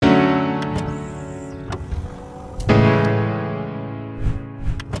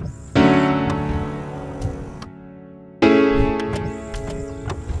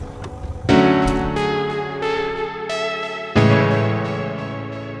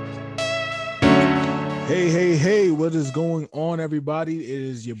Hey, what is going on, everybody? It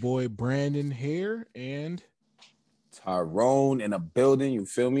is your boy Brandon here, and Tyrone in a building, you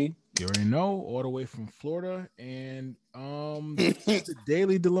feel me? you already know, all the way from Florida. And this is the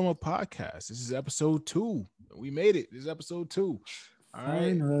Daily Dilemma podcast. This is episode 2. We made it. This is episode 2. All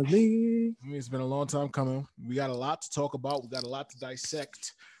right. Finally. I mean, it's been a long time coming. We got a lot to talk about. We got a lot to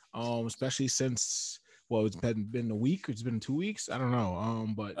dissect, especially since, well, it's been a week. It's been 2 weeks. I don't know.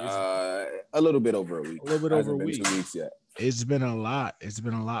 But it's A little bit over a week. a little bit over a Hasn't been week. 2 weeks yet. It's been a lot. It's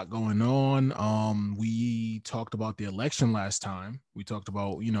been a lot going on. We talked about the election last time. We talked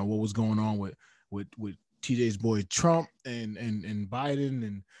about, what was going on with TJ's boy Trump and Biden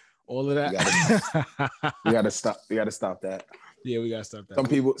and all of that. You gotta stop. You gotta stop that. Yeah, we gotta stop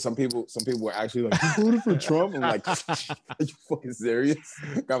that. Some people were actually like, "You voted for Trump?" I'm like, "Are you fucking serious?"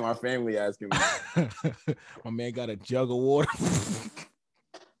 Got my family asking me. My man got a jug of water.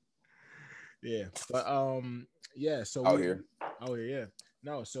 Yeah, but yeah. So out here, yeah.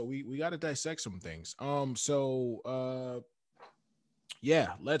 No, so we got to dissect some things.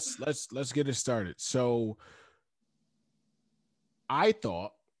 Yeah, let's get it started. So I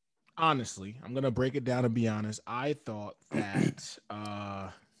thought, honestly, I'm gonna break it down and be honest. I thought that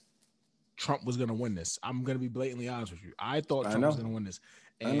Trump was gonna win this. I'm gonna be blatantly honest with you. I thought Trump was gonna win this.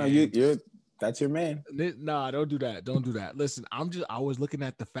 And I know you're. That's your man. Nah, don't do that. Don't do that. Listen, I was looking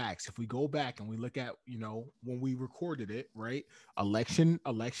at the facts. If we go back and we look at, when we recorded it, right? Election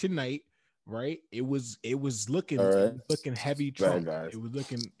night, right? It was looking heavy Trump. It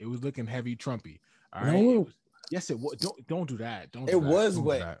was looking heavy Trumpy. All right. No. Yes, it was. Don't do that. It was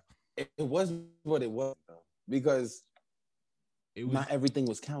what it was, because not everything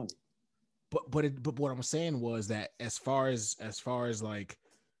was counted. But what I'm saying was that as far as like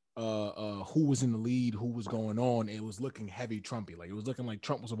who was in the lead, who was going on, it was looking heavy Trumpy. Like it was looking like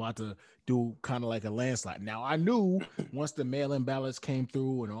Trump was about to do kind of like a landslide. Now I knew once the mail-in ballots came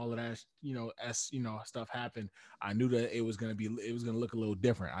through and all of that, stuff happened, I knew that it was gonna look a little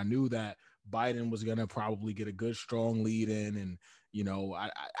different. I knew that Biden was gonna probably get a good strong lead in, and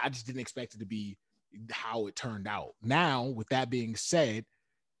I just didn't expect it to be how it turned out. Now, with that being said,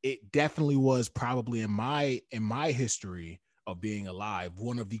 it definitely was probably in my history of being alive,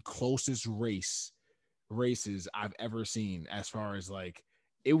 one of the closest races I've ever seen, as far as like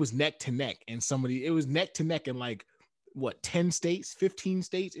it was neck to neck, and it was neck to neck in like what 10 states, 15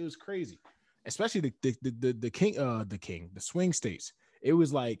 states. It was crazy, especially the swing states. It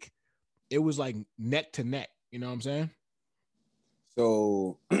was like neck to neck. You know what I'm saying?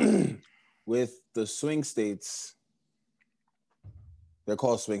 So with the swing states, they're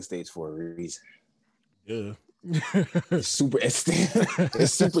called swing states for a reason. Yeah. It's super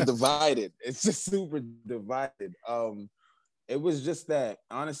divided. It's just super divided. It was just that,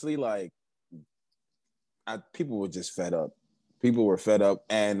 honestly, like people were just fed up. People were fed up,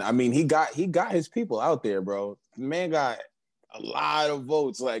 and I mean, he got his people out there, bro. The man got a lot of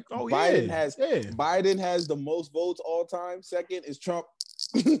votes. Like Biden has the most votes all time. Second is Trump.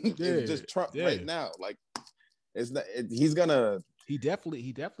 It's just Trump right now. Like it's not. He's gonna. He definitely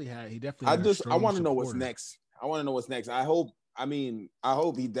had. I want to know what's next. I hope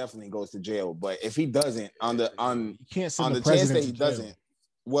he definitely goes to jail. But if he doesn't, on the chance that he doesn't,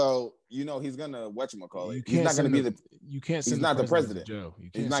 well, he's gonna whatchamacallit. He's not gonna be the. You can't. He's not the president.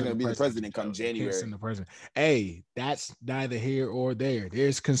 He's not gonna be the president come January. Send the president. Hey, that's neither here or there.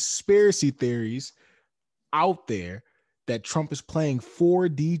 There's conspiracy theories out there that Trump is playing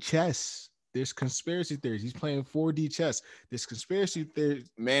 4D chess. There's conspiracy theories. He's playing 4D chess. There's conspiracy theory.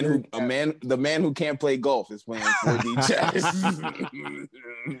 The man who can't play golf is playing 4D chess.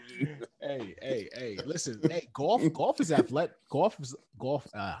 Hey, listen. Hey, golf is athletic. Golf.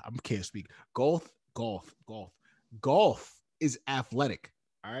 I can't speak. Golf is athletic.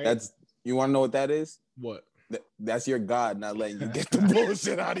 All right. You want to know what that is? What? That's your God not letting you get the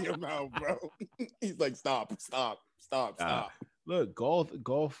bullshit out of your mouth, bro. He's like, stop. Look,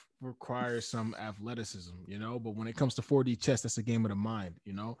 golf requires some athleticism, but when it comes to 4D chess, that's a game of the mind,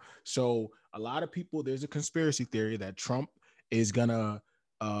 So a lot of people, there's a conspiracy theory that Trump is gonna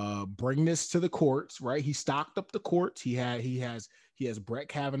bring this to the courts, right? He stocked up the courts. He has Brett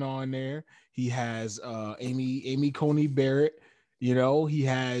Kavanaugh in there. He has Amy Coney Barrett. He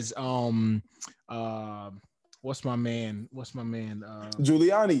has what's my man?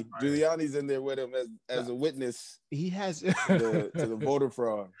 Giuliani. Right. Giuliani's in there with him as a witness. He has to the voter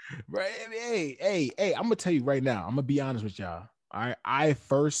fraud. Right. Hey, I'm gonna tell you right now. I'm gonna be honest with y'all. All right. I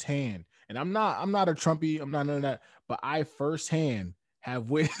firsthand, and I'm not a Trumpy, I'm not none of that, but I firsthand have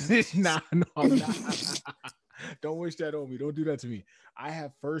witnessed. No, I'm not. Don't wish that on me. Don't do that to me. I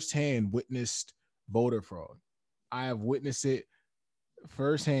have firsthand witnessed voter fraud. I have witnessed it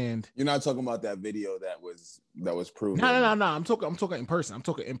firsthand. You're not talking about that video that was proven. No. I'm talking in person. I'm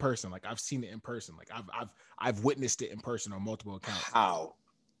talking in person. Like I've seen it in person. Like I've witnessed it in person on multiple accounts. How?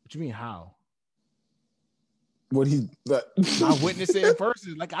 What you mean how? What he? I witnessed it in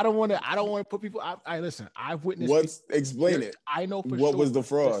person. Like I don't want to put people. I listen. I've witnessed. Explain it? I know for what sure. What was the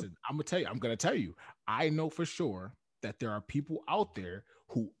fraud? Listen, I'm gonna tell you. I know for sure that there are people out there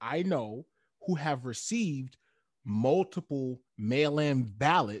who I know who have received multiple mail-in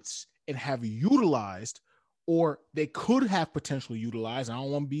ballots and have utilized, or they could have potentially utilized. I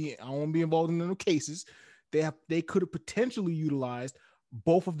don't want to be involved in no cases. They could have potentially utilized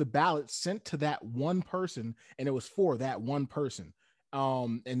both of the ballots sent to that one person, and it was for that one person.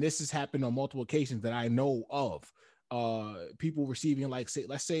 And this has happened on multiple occasions that I know of. People receiving, like,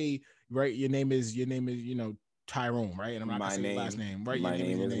 let's say, right, your name is Tyrone, right? And I'm not gonna say your last name, right? My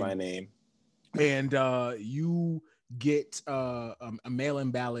name is my name. And you get a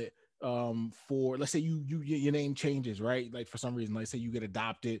mail-in ballot for, let's say your name changes, right? Like for some reason, like say you get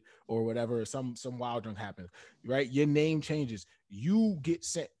adopted or whatever, some wild junk happens, right? Your name changes. You get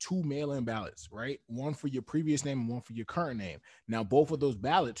sent 2 mail-in ballots, right? One for your previous name and one for your current name. Now, both of those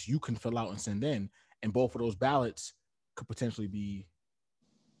ballots you can fill out and send in, and both of those ballots could potentially be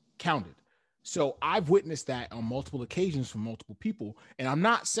counted. So I've witnessed that on multiple occasions from multiple people. And I'm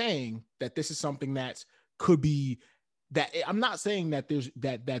not saying that this is something that could be that I'm not saying that there's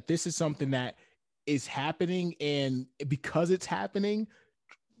that this is something that is happening. And because it's happening,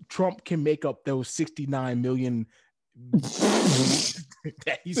 Trump can make up those 69 million.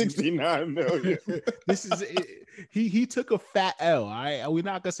 69 million. This is he took a fat L. All right, we're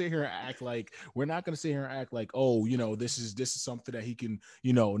not gonna sit here and act like oh, this is something that he can,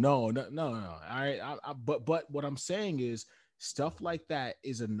 no. All right, but what I'm saying is stuff like that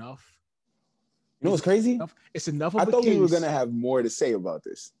is enough. You know what's crazy? It's enough. I thought we were gonna have more to say about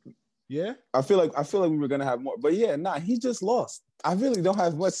this. Yeah, I feel like we were gonna have more, but yeah, he just lost. I really don't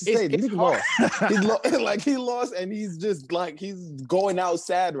have much to say. He lost. He lost, and he's just like he's going out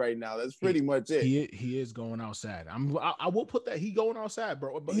sad right now. That's pretty much it. He is going out sad. I will put that he going out sad,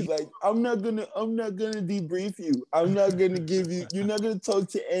 bro. But he's like, I'm not gonna debrief you. I'm not gonna give you. You're not gonna talk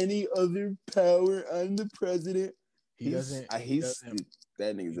to any other power. I'm the president.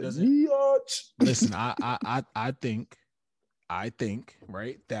 That nigga's a biatch. Listen, I think,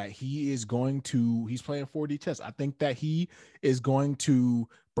 right, that he's playing 4D chess. I think that he is going to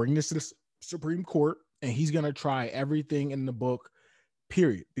bring this to the Supreme Court, and he's going to try everything in the book,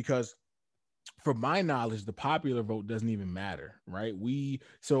 period. Because from my knowledge, the popular vote doesn't even matter, right?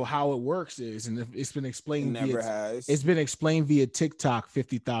 So how it works is, and it's been explained. It's been explained via TikTok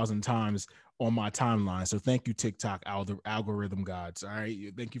 50,000 times on my timeline. So thank you, TikTok algorithm gods. All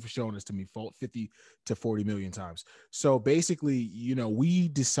right. Thank you for showing this to me 50 to 40 million times. So basically, we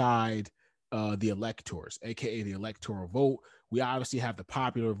decide the electors, aka the electoral vote. We obviously have the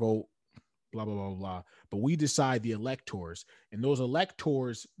popular vote, blah, blah, blah, blah. But we decide the electors, and those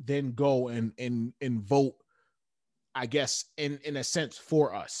electors then go and vote, I guess, in a sense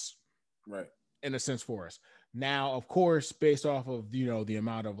for us. Right. In a sense for us. Now, of course, based off of, the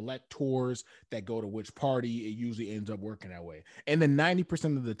amount of electors that go to which party, it usually ends up working that way. And then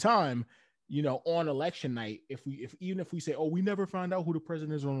 90% of the time, on election night, even if we say, oh, we never found out who the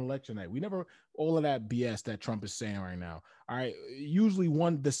president is on election night, all of that BS that Trump is saying right now. All right. Usually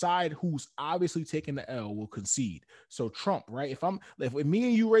the side who's obviously taking the L will concede. So Trump, right? If me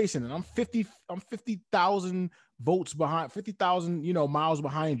and you racing and I'm 50,000 votes behind, 50,000, miles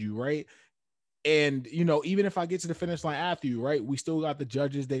behind you, right? And, even if I get to the finish line after you, right, we still got the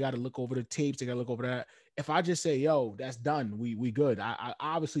judges. They got to look over the tapes. They got to look over that. If I just say, yo, that's done, we good. I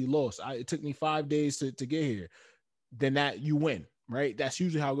obviously lost. It took me 5 days to get here. Then that you win, right? That's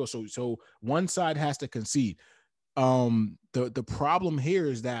usually how it goes. So one side has to concede. The problem here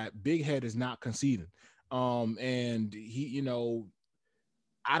is that Big Head is not conceding. And he,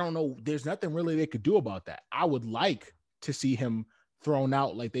 I don't know. There's nothing really they could do about that. I would like to see him thrown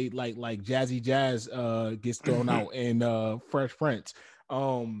out like they like Jazzy Jazz gets thrown out in Fresh Prince.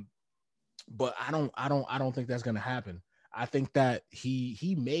 But I don't think that's gonna happen. I think that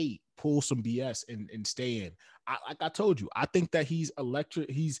he may pull some BS and stay in. Like I told you, I think that he's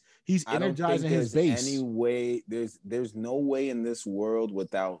electric. He's energizing his base. Any way, there's no way in this world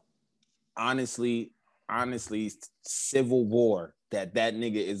without honestly civil war that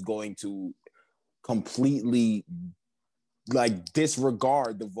nigga is going to completely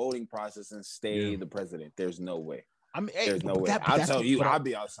disregard the voting process and stay the president. There's no way. I mean, there's no way. I'll tell you, I'll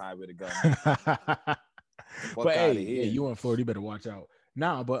be outside with a gun. But hey, you in Florida, you better watch out.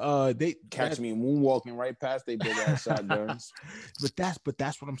 Nah, but they catch me moonwalking right past they big ass shotguns. But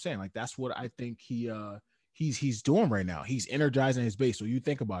that's what I'm saying. Like that's what I think he's doing right now. He's energizing his base. So you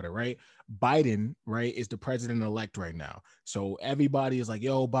think about it, right? Biden, right, is the president elect right now. So everybody is like,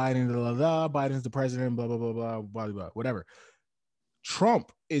 yo, Biden, blah, blah, blah, Biden's the president, blah, blah, blah, blah, blah, blah, whatever.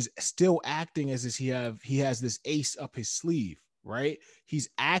 Trump is still acting as if he has this ace up his sleeve, right? He's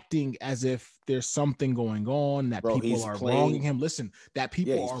acting as if there's something going on, that people are wronging him. Listen, that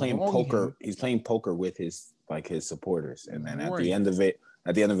people are playing wronging poker. him. He's playing poker with his supporters, and then at the end of it,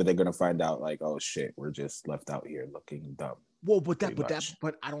 they're gonna find out like, oh shit, we're just left out here looking dumb. Well, but I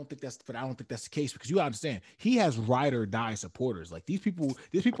don't think that's the case, because you understand he has ride or die supporters. Like these people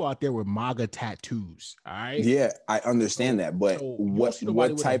out there with MAGA tattoos. All right. Yeah, I understand that, but what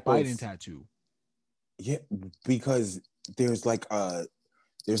type of Biden tattoo? Yeah, because there's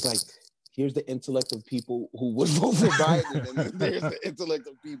here's the intellect of people who would vote for Biden, and then there's the intellect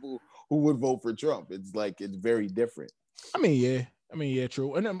of people who would vote for Trump. It's very different. I mean, yeah,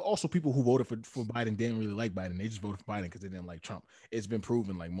 true. And then also people who voted for Biden didn't really like Biden. They just voted for Biden because they didn't like Trump. It's been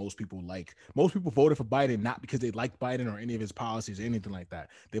proven like most people voted for Biden not because they liked Biden or any of his policies or anything like that.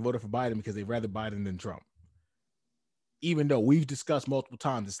 They voted for Biden because they rather Biden than Trump. Even though we've discussed multiple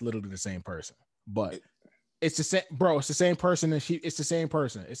times, it's literally the same person. But it's the same, bro. It's the same person, and it's the same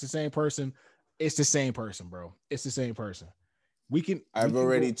person. It's the same person. It's the same person, bro. It's the same person. I've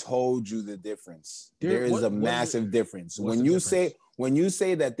already told you the difference. There is a massive difference. When you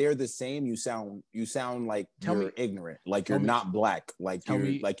say that they're the same, you sound like you're ignorant, like you're not black, like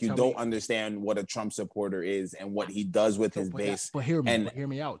you don't understand what a Trump supporter is and what he does with his base. But hear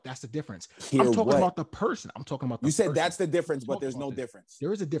me out. That's the difference. I'm talking about the person. I'm talking about the person. You said that's the difference, but there's no difference.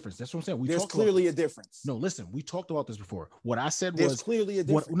 There is a difference. That's what I'm saying. There's clearly a difference. No, listen, we talked about this before. What I said was there's clearly a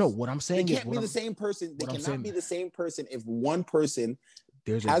difference. What I'm saying is they can't be the same person. They cannot be the same person if one person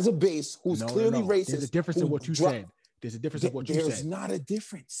has a base who's clearly racist. There's a difference in what you said. There's a difference in what you said. There's not a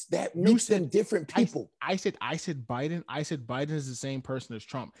difference. That makes them different people. I said Biden. I said Biden is the same person as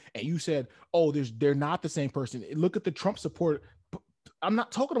Trump, and you said, oh, they're not the same person. Look at the Trump support. I'm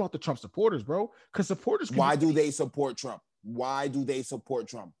not talking about the Trump supporters, bro. Because supporters. Why do they support Trump? Why do they support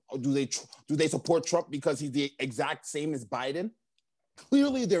Trump? Or do they support Trump because he's the exact same as Biden?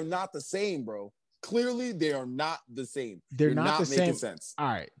 Clearly, they're not the same, bro. Clearly, they are not the same. They're not the making same. Sense. All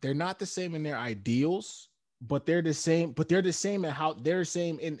right, they're not the same in their ideals, but they're the same. But they're the same in how they're the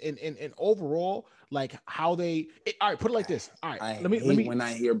same in overall, like how they. All right, put it like this. All right, let me. When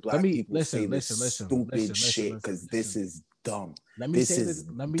I hear black people say this stupid shit, because this is dumb. Let me say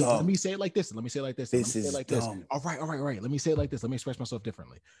it like this. This is dumb. All right. Let me say it like this. Let me express myself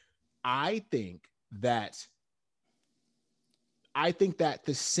differently. I think that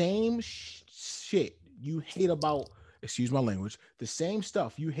the same shit you hate about, excuse my language, the same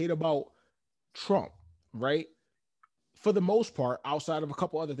stuff you hate about Trump, right? For the most part, outside of a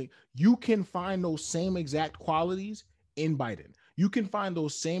couple other things, you can find those same exact qualities in Biden. You can find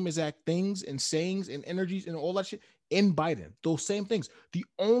those same exact things and sayings and energies and all that shit in Biden. Those same things. The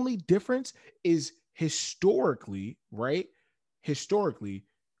only difference is historically, right? Historically,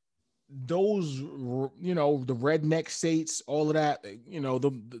 those, the redneck states, all of that,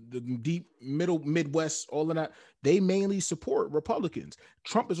 the deep middle Midwest, all of that, they mainly support Republicans.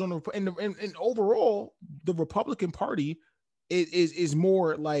 Trump is on the, and overall, the Republican Party is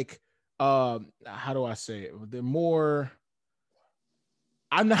more like, how do I say it? They're more,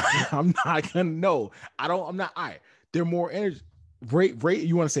 I'm not gonna know. I'm not. All right. They're more energy.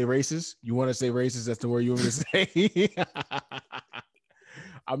 You want to say racist? You want to say racist? That's the word you want to say.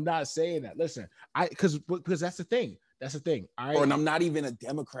 I'm not saying that. Listen, because that's the thing. That's the thing. All right. And I'm not even a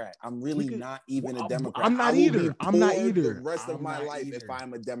Democrat. I'm really not even a Democrat. I'm not either. I'm not either. The rest of my life, if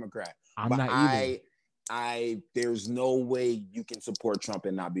I'm a Democrat, I'm not either. There's no way you can support Trump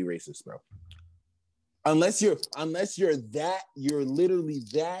and not be racist, bro. Unless you're literally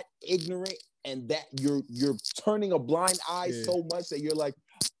that ignorant and that you're turning a blind eye so much that you're like,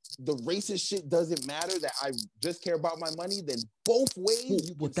 the racist shit doesn't matter, that I just care about my money, then both ways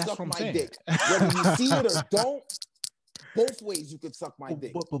you can suck my dick. Whether you see it or don't, both ways you can suck my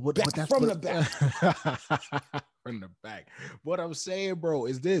dick. But from the back. From the back. What I'm saying, bro,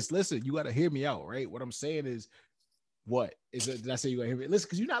 is this. Listen, you got to hear me out, right? What I'm saying is, what is it? Did I say you got to hear me? Listen,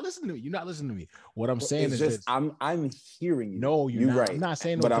 because you're not listening to me. You're not listening to me. What I'm saying is just, I'm hearing you. No, you're not. Right. I'm not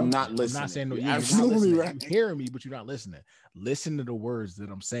saying no, but I'm not listening. I'm not saying no. You're absolutely right. You're hearing me, but you're not listening. Listen to the words that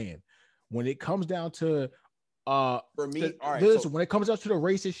I'm saying. When it comes down to for me, all right. Listen, when it comes down to the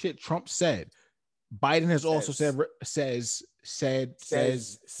racist shit Trump said, Biden has also said whatever.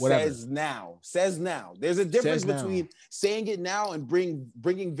 Says now. There's a difference between saying it now and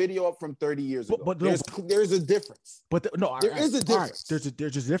bringing video up from 30 years ago. But there's a difference. But there is a difference. Right.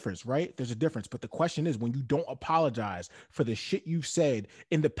 There's a difference, right? There's a difference. But the question is, when you don't apologize for the shit you've said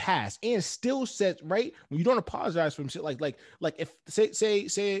in the past and still said, right? When you don't apologize for some shit like if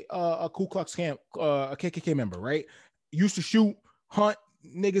say a Ku Klux Klan, a KKK member, right, used to shoot, hunt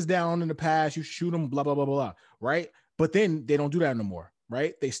niggas down in the past, you shoot them, blah blah blah blah, right? But then they don't do that no more,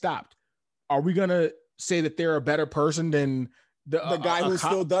 right? They stopped. Are we gonna say that they're a better person than the guy who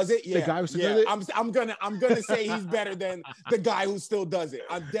still does it? Yeah, the guy who still does it? I'm gonna say he's better than the guy who still does it.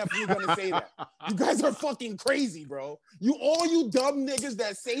 I'm definitely gonna say that. You guys are fucking crazy, bro. All you dumb niggas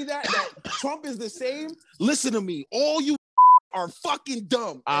that say that Trump is the same. Listen to me. All you are fucking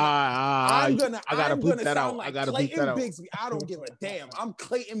dumb. I gotta bleep that out. I gotta bleep that out. Bigsby. I don't give a damn. I'm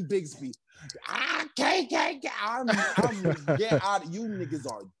Clayton Bigsby. I'm get out. You niggas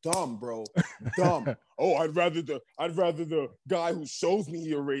are dumb, bro. Dumb. Oh, I'd rather the guy who shows me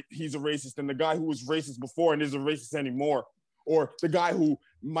he's a racist than the guy who was racist before and isn't racist anymore, or the guy who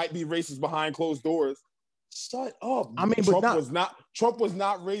might be racist behind closed doors. Shut up. I mean, Trump was not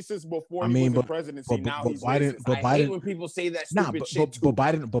racist before he was the presidency. Now he's racist. I hate when people say that stupid shit. But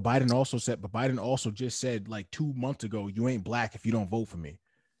Biden also just said like 2 months ago, you ain't black if you don't vote for me.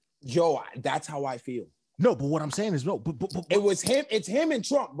 Yo, that's how I feel. No, but what I'm saying is but it was him. It's him and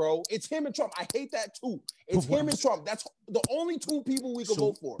Trump, bro. It's him and Trump. I hate that too. It's him and Trump. That's the only two people we could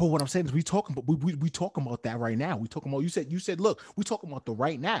vote for. But what I'm saying is we talking about that right now. We talking about you said look, we talking about the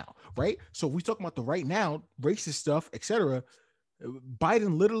right now, right? So we talking about the right now, racist stuff, etc.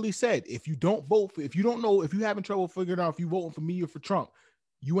 Biden literally said, if you don't know, if you having trouble figuring out if you voting for me or for Trump,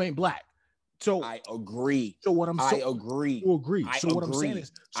 you ain't black. So I agree. So what I'm saying, I agree. You agree. So I what agree. I'm saying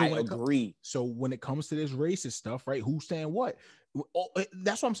is, so when it comes to this racist stuff, right? Who's saying what?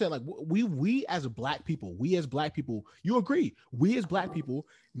 That's what I'm saying. Like we as black people, you agree. We as black people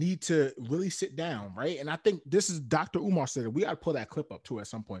need to really sit down, right? And I think this is Dr. Umar said it. We got to pull that clip up too at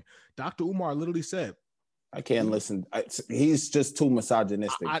some point. Dr. Umar literally said, I can't listen. He's just too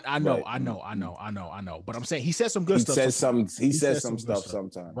misogynistic. I know. But I'm saying he says some good stuff. He says some stuff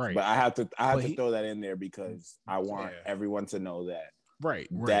sometimes. Right. But I have to throw that in there because I want everyone to know that. Right.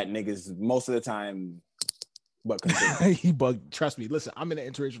 That niggas most of the time. But he bugged. Trust me. Listen, I'm in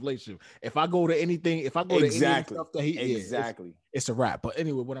an interracial relationship. If I go to anything, to any stuff that it's a wrap. But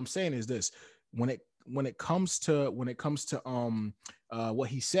anyway, what I'm saying is this: when it comes to what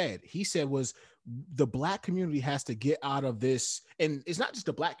he said was the black community has to get out of this, and it's not just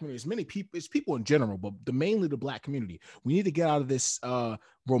the black community, it's many people, it's people in general, but mainly the black community. We need to get out of this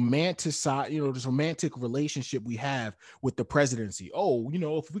romantic side, this romantic relationship we have with the presidency. Oh,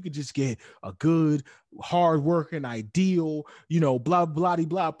 if we could just get a good, hardworking, ideal, blah blah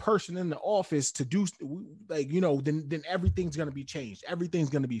blah person in the office to do then everything's gonna be changed,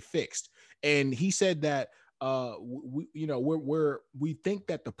 everything's gonna be fixed. And he said that we think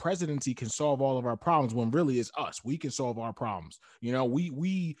that the presidency can solve all of our problems when really it's us. We can solve our problems.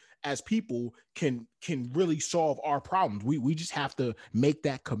 We as people can really solve our problems. We just have to make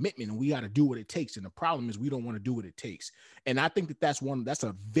that commitment, and we got to do what it takes. And the problem is we don't want to do what it takes. And I think that's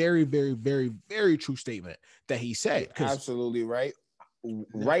a very, very, very, very true statement that he said. Absolutely right.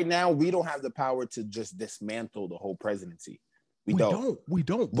 Right now, we don't have the power to just dismantle the whole presidency. We don't.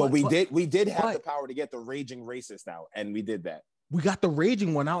 But we did have the power to get the raging racist out, and we did that. We got the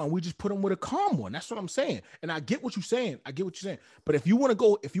raging one out, and we just put him with a calm one. That's what I'm saying. And I get what you're saying. But if you want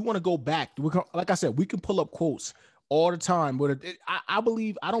to go back, like I said, we can pull up quotes all the time. But I don't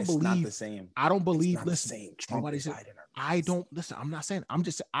believe. Not the same. I don't believe. It's not listen, the same. Trump and Biden I don't listen. I'm not saying. I'm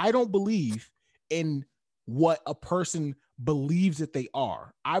just. I don't believe in what a person believes that they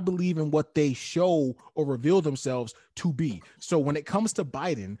are. I believe in what they show or reveal themselves to be. So when it comes to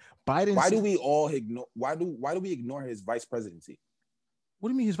Biden, why do we ignore his vice presidency? What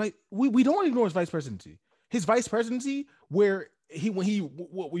do you mean his vice? We don't ignore his vice presidency. His vice presidency, what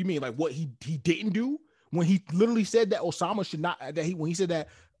you mean, like what he didn't do when he literally said that Osama should not, when he said that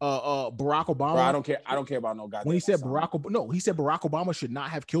Barack Obama. Bro, I don't care about no guy. When he said he said Barack Obama should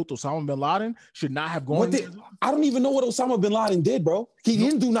not have killed Osama bin Laden, should not have gone. I don't even know what Osama bin Laden did, bro. He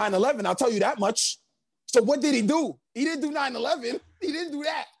didn't do 9/11. I'll tell you that much. So what did he do? He didn't do 9/11. He didn't do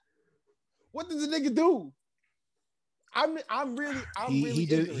that. What did the nigga do? I'm really.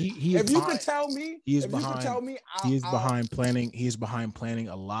 If you could tell me, he is behind planning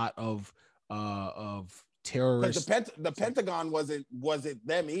a lot of terrorists. The Pentagon wasn't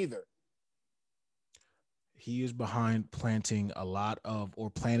them either. He is behind planning a lot of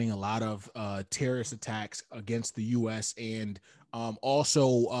terrorist attacks against the U.S. and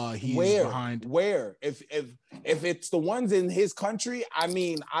also he's behind. Where if it's the ones in his country, I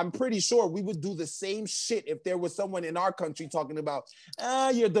mean, I'm pretty sure we would do the same shit if there was someone in our country talking about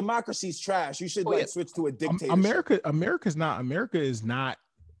your democracy's trash. You should switch to a dictatorship. America is not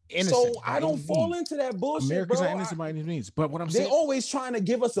innocent. So I don't fall into that bullshit. America's bro. not innocent by any means. But what I'm they're saying, always trying to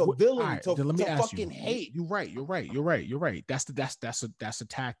give us a villain to fucking hate. You're right. That's a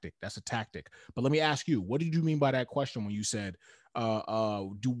tactic. That's a tactic. But let me ask you, what did you mean by that question when you said,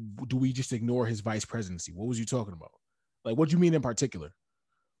 do we just ignore his vice presidency? What was you talking about? Like, what do you mean in particular?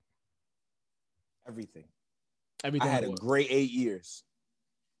 Everything. I had a great 8 years.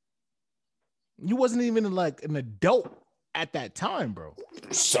 You wasn't even like an adult at that time, bro.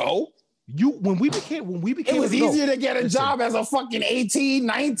 So when we became it was easier to get a job as a fucking 18,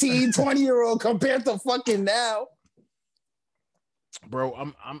 19, 20-year-old compared to fucking now.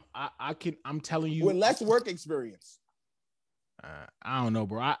 Bro, I'm telling you, with less work experience. I don't know,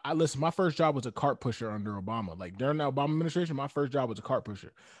 bro. I listen, my first job was a cart pusher under Obama. Like during the Obama administration, my first job was a cart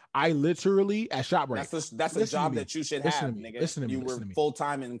pusher. I literally at ShopRite. That's a job that you should have, nigga. Listen to me. You were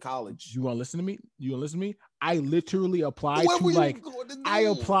full-time in college. You want to listen to me? I literally applied I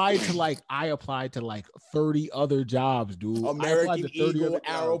applied to like 30 other jobs, dude. American Eagle,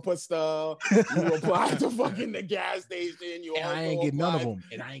 Aeropostale. You applied to fucking the gas station. I ain't get none of them.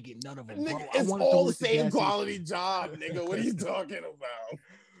 Nigga, it's all the same quality job, nigga. What are you talking about?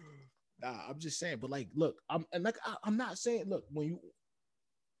 Nah, I'm just saying. But like, look, I'm not saying. Look, when you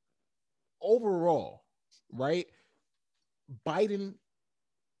overall, right? Biden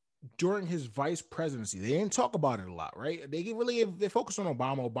during his vice presidency, they didn't talk about it a lot, right? They focused on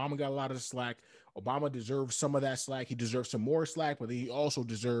Obama. Obama got a lot of slack. Obama deserves some of that slack. He deserves some more slack, but he also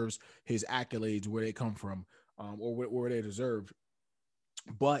deserves his accolades where they come from, or where they deserved.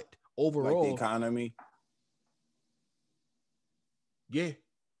 But overall, like the economy, yeah,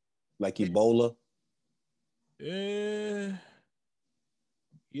 like Ebola, yeah,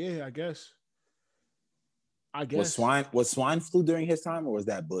 I guess. Was swine flu during his time, or was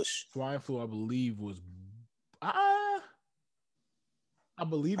that Bush? Swine flu, I believe, was. I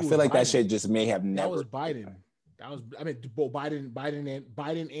believe. I feel like Biden. That shit just may have never. That was Biden. Both Biden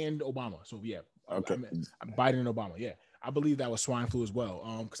and Obama. So yeah, okay. Biden and Obama. Yeah, I believe that was swine flu as well.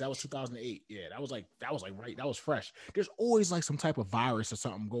 Because that was 2008. Yeah, that was right. That was fresh. There's always like some type of virus or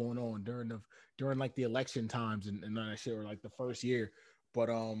something going on during like the election times and that shit, or like the first year. But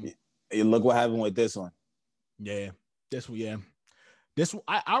you look what happened with this one. Yeah, this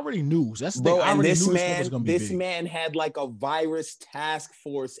I already knew. That's the thing. I already this knew man, this was gonna be this big. man had like a virus task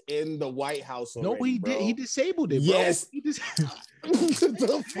force in the White House already, no, he bro. did. He disabled it, bro. Yes. The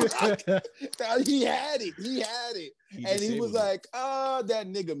fuck? He had it. And he was like, that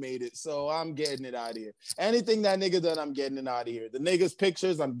nigga made it, so I'm getting it out of here. Anything that nigga done, I'm getting it out of here. The nigga's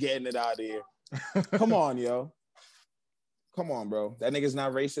pictures, I'm getting it out of here. Come on, yo. Come on, bro. That nigga's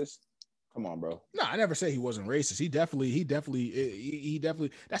not racist. Come on, bro. No, I never say he wasn't racist. He definitely. That's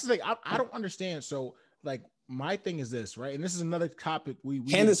the thing. I don't understand. So, like, my thing is this, right? And this is another topic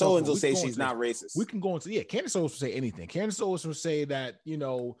Candace Owens will say she's not racist. We can go into Candace Owens will say anything. Candace Owens will say that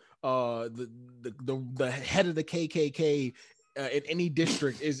the head of the KKK in any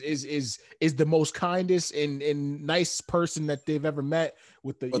district is the most kindest and nice person that they've ever met.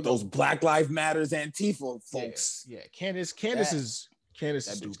 With those Black Lives Matters Antifa folks. Yeah. Candace is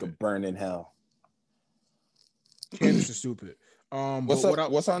stupid. Could burn in hell. Candace is stupid. What's up?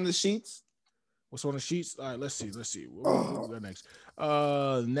 What's on the sheets? What's on the sheets? All right, let's see. What we got next?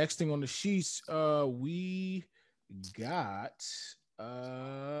 Next thing on the sheets, we got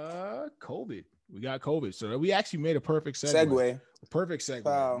COVID. We got COVID. So we actually made a perfect segue. Perfect segue.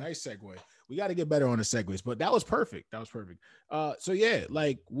 Wow. Nice segue. We got to get better on the segues, but that was perfect. So yeah,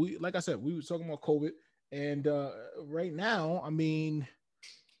 like I said, we were talking about COVID. And right now, I mean,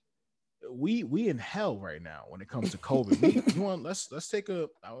 we in hell right now when it comes to COVID. Let's take a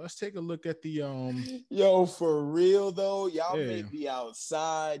look at the Yo, for real though, y'all may be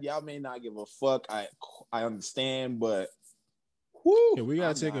outside, y'all may not give a fuck. I understand, but we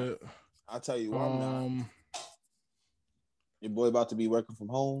gotta take a. I'll tell you, I'm not. Your boy about to be working from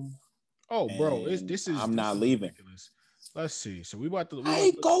home. Oh, bro, I'm not leaving. Ridiculous. Let's see. So I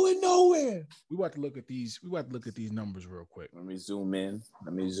ain't going nowhere. We about to look at these. We about to look at these numbers real quick. Let me zoom in.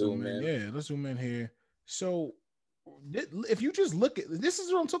 Yeah, let's zoom in here. So, if you just look at this,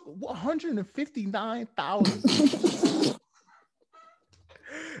 is what I'm talking. 159,000.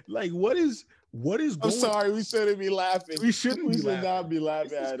 Like, what is What is I'm going? sorry, we shouldn't be laughing. We shouldn't We be should laughing. not be laughing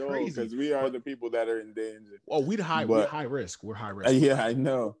This is at all crazy. because we are But- the people that are in danger. Well, we're But high risk. We're high risk. yeah, I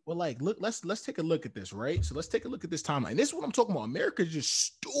know. Well, like, look, let's take a look at this, right? So let's take a look at this timeline. This is what I'm talking about. America's just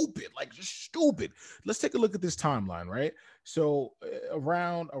stupid, like just stupid. Let's take a look at this timeline, right? So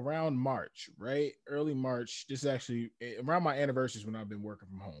around March, right? Early March. This is actually around my anniversaries when I've been working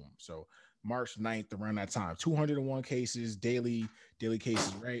from home. So March 9th, around that time, 201 cases daily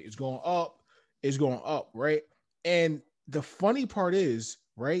cases, right? It's going up, right? And the funny part is,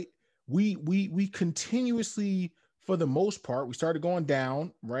 right? We continuously, for the most part, we started going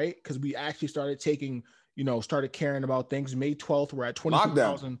down, right? Because we actually started taking, started caring about things. May 12th, we're at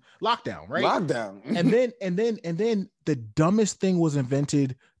 22,000 lockdown, right? Lockdown. and then the dumbest thing was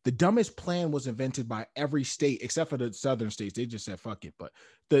invented. The dumbest plan was invented by every state except for the southern states. They just said fuck it. But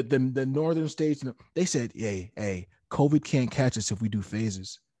the northern states, they said, hey, COVID can't catch us if we do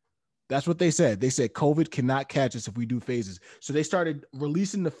phases. That's what they said. They said COVID cannot catch us if we do phases. So they started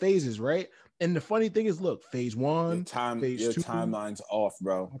releasing the phases, right? And the funny thing is, look, phase one, phase your two. Timeline's off,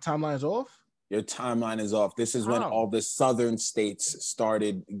 bro. My timeline's off? Your timeline is off. This is when How? all the southern states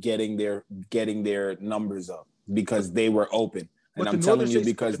started getting their numbers up because they were open. And I'm telling you,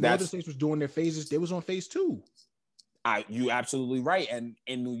 because the northern states was doing their phases, they was on phase two. You absolutely right. And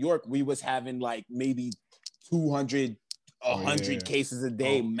in New York, we was having like maybe 200, 100 cases a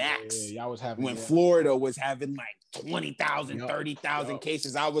day max. Yeah, y'all was having when Florida was having like 20,000, 30,000 Yup.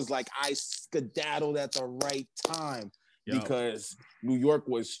 cases. I was like, I skedaddled at the right time Yup. because New York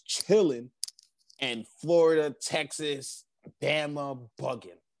was chilling and Florida, Texas, Bama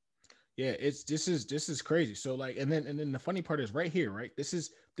bugging. Yeah, this is crazy. So like, and then the funny part is right here, right? This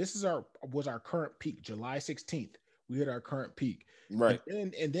was our current peak, July 16th. We hit our current peak. Right.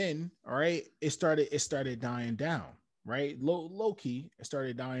 And then all right, it started dying down, right? Low key, it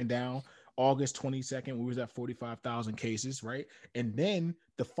started dying down. August 22nd, we was at 45,000 cases, right? And then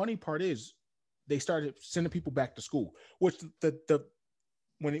the funny part is they started sending people back to school, which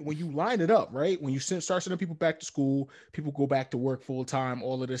when you line it up, right? When you start sending people back to school, people go back to work full time,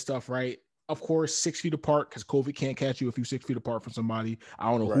 all of this stuff, right? Of course, 6 feet apart, because COVID can't catch you if you're 6 feet apart from somebody.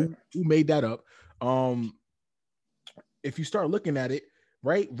 I don't know who made that up. If you start looking at it,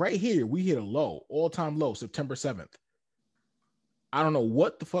 right here, we hit a low, all-time low, September 7th. I don't know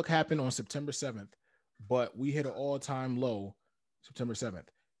what the fuck happened on September 7th, but we hit an all-time low September 7th.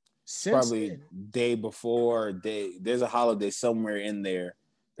 Since probably then, day before there's a holiday somewhere in there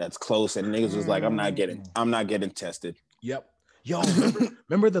that's close, and niggas was like, I'm not getting tested. Yep. Yo,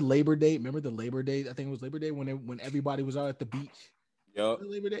 remember the Labor Day? Remember the Labor Day? I think it was Labor Day when everybody was out at the beach. Yep.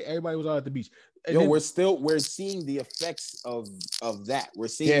 Labor Day, everybody was out at the beach. And Yo, then, we're seeing the effects of that. We're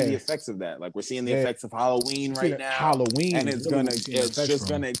seeing the effects of that. Like we're seeing the effects of Halloween right now. Halloween, and it's just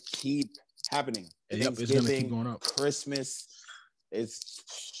gonna keep happening. Yep, it's gonna keep going up. Christmas, and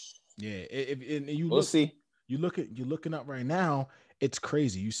we'll see. You're looking up right now. It's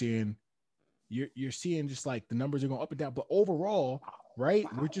crazy. You're seeing just like the numbers are going up and down, but overall, right?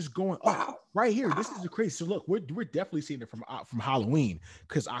 We're just going up right here. This is the crazy. So look, we're definitely seeing it from Halloween,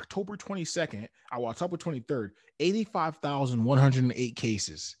 because October 22nd, October 23rd, 85,108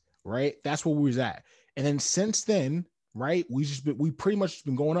 cases, right? That's where we was at. And then since then, right, we pretty much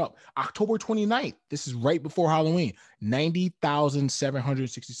been going up. October 29th, this is right before Halloween,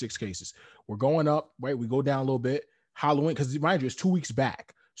 90,766 cases. We're going up, right? We go down a little bit. Halloween, because mind you, it's 2 weeks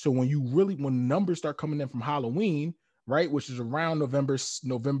back. So when numbers start coming in from Halloween, right, which is around November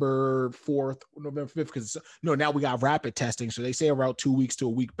 4th, November 5th, because now we got rapid testing. So they say around 2 weeks to a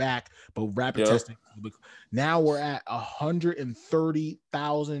week back, but rapid testing. Now we're at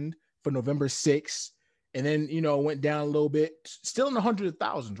 130,000 for November 6th. And then, went down a little bit, still in the hundreds of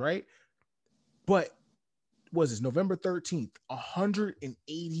thousands, right? But was this November 13th,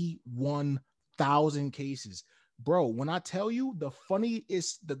 181,000 cases. Bro, when I tell you the funny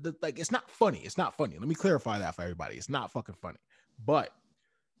is it's not funny. It's not funny. Let me clarify that for everybody. It's not fucking funny. But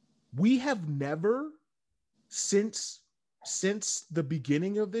we have never, since the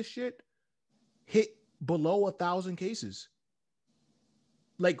beginning of this shit, hit below 1,000 cases.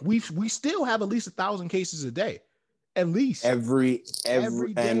 Like we still have at least 1,000 cases a day, at least every day.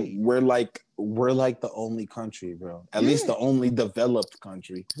 And we're like the only country, bro. At least the only developed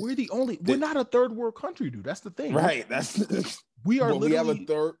country. We're not a third world country, dude. That's the thing, right? We have a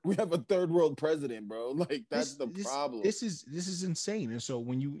third world president, bro. Like that's the problem. This is insane. And so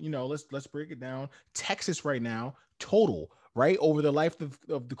when let's break it down. Texas right now, total, right, over the life of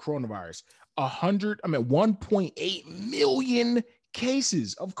the coronavirus, 1.8 million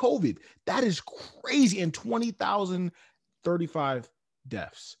cases of COVID. That is crazy. And 20,035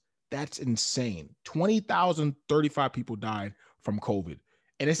 deaths. That's insane. 20,035 people died from COVID.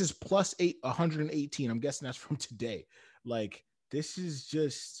 And this is plus 118. I'm guessing that's from today. Like, this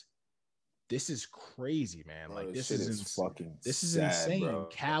is crazy, man. Bro, like, this shit is fucking this is sad, insane. bro.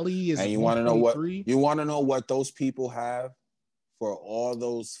 Cali is And you want to know what those people have for all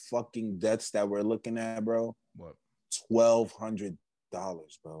those fucking deaths that we're looking at, bro? What? $1,200,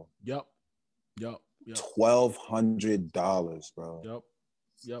 bro. Yep. $1,200, bro.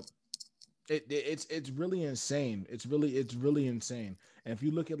 Yep. It's really insane. It's really insane. And if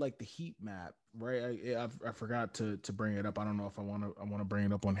you look at like the heat map, right? I forgot to bring it up. I don't know if I want to bring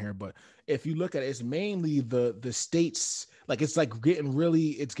it up on here, but if you look at it, it's mainly the states. Like it's getting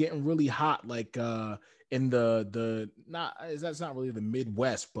really hot. Like in that's not really the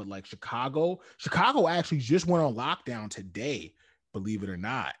Midwest, but like Chicago actually just went on lockdown today. Believe it or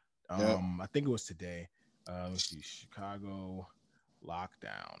not. I think it was today. Let's see, Chicago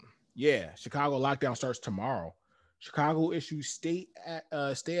lockdown. Yeah, Chicago lockdown starts tomorrow. Chicago issues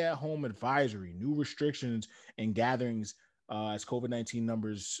stay-at-home advisory, new restrictions and gatherings as COVID-19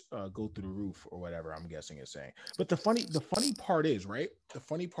 numbers go through the roof or whatever. I'm guessing it's saying. But the funny part is, right? The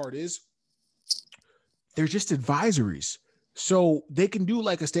funny part is they're just advisories, so they can do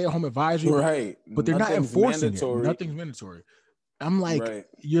like a stay-at-home advisory, right? But they're not enforcing it. Nothing's mandatory. I'm like, right.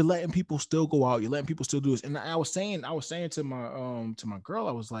 You're letting people still go out. You're letting people still do this. And I was saying to my girl,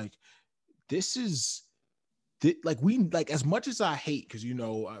 I was like, this is like as much as I hate, because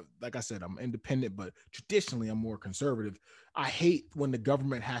like I said, I'm independent, but traditionally I'm more conservative. I hate when the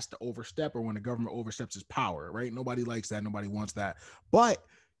government has to overstep or when the government oversteps its power, right? Nobody likes that. Nobody wants that. But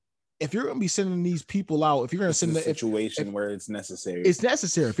if you're going to be sending these people out, if you're going to send the situation where it's necessary, it's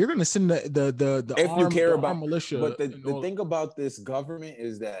necessary. If you're going to send the if you care about militia, but the thing about this government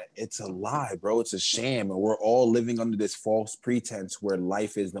is that it's a lie, bro. It's a sham, and we're all living under this false pretense where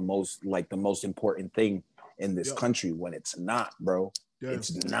life is the most important thing in this country when it's not, bro.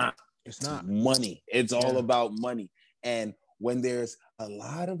 It's not. It's not money. It's all about money. And when there's a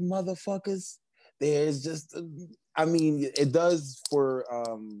lot of motherfuckers, there's just, it does for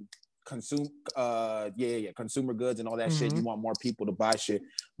consumer goods and all that shit. You want more people to buy shit,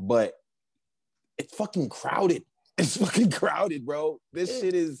 but it's fucking crowded. It's fucking crowded, bro. This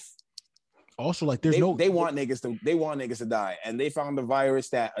shit is also like they want niggas to die, and they found a virus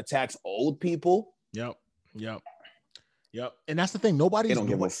that attacks old people. Yep. And that's the thing. They don't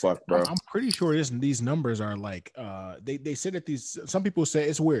give a fuck, bro. I'm pretty sure these numbers are like they said that some people say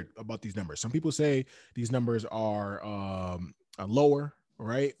it's weird about these numbers. Some people say these numbers are lower,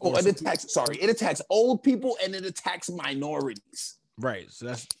 right? Oh, it attacks old people and it attacks minorities. Right. So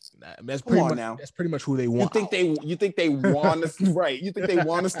that's pretty much who they want. You think they want to right? You think they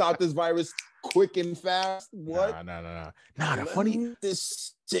want to stop this virus quick and fast? What? Nah. The funny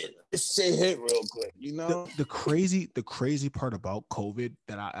this shit hit real quick. The crazy part about COVID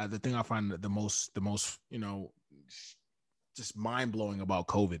that the thing I find the most just mind blowing about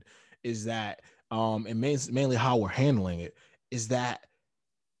COVID is that and mainly how we're handling it is that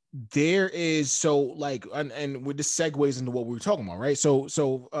there is and with this segues into what we were talking about, right? So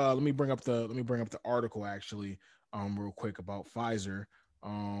let me bring up the article actually real quick about Pfizer.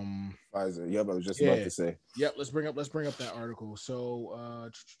 Pfizer. Yep, I was just about to say. Yep, let's bring up that article. So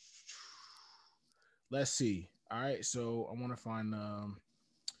let's see. All right, so I want to find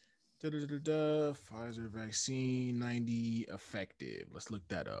Pfizer vaccine 90 effective. Let's look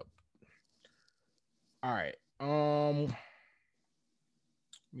that up. All right.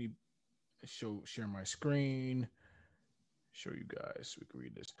 Let me share my screen, show you guys. We can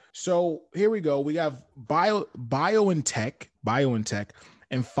read this. So here we go. We have BioNTech,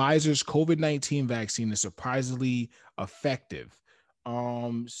 and Pfizer's COVID-19 vaccine is surprisingly effective.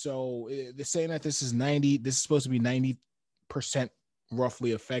 So they're saying that this is supposed to be 90%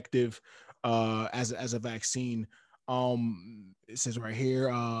 roughly effective as a vaccine. It says right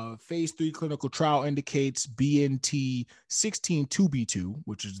here, phase 3 clinical trial indicates BNT162b2,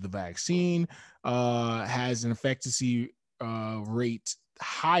 which is the vaccine, has an efficacy rate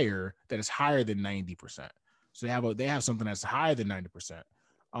that is higher than 90%. So they have something that's higher than 90%.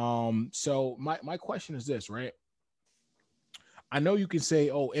 So my question is this, right? I know you can say,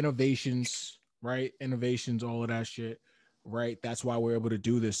 innovations, right? Innovations, all of that shit, right? That's why we're able to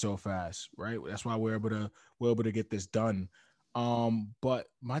do this so fast, right? That's why we're able to get this done. But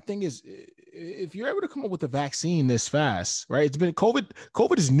my thing is, if you're able to come up with a vaccine this fast, right? It's been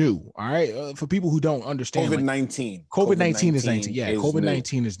COVID is new. All right. For people who don't understand, COVID-19 is 19. Yeah.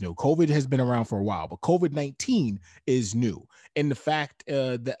 COVID-19 is new. COVID has been around for a while, but COVID-19 is new. And the fact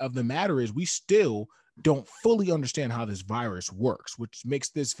of the matter is we still don't fully understand how this virus works, which makes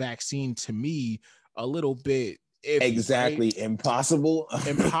this vaccine to me a little bit iffy, exactly, right? impossible.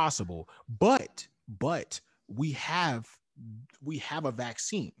 Impossible. But we have a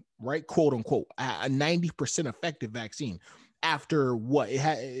vaccine, right? Quote unquote, a 90% effective vaccine. After what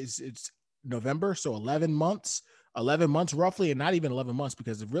it's November, so 11 months. 11 months roughly, and not even 11 months,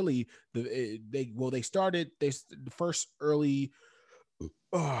 because really they started the first early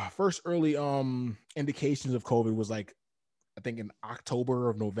indications of COVID was like, I think in October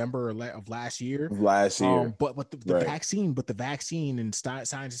of November of last year. Last year. But the vaccine and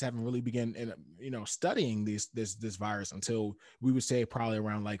scientists haven't really begun studying this virus until we would say probably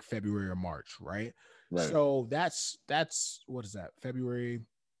around like February or March, right? So that's what is that? February.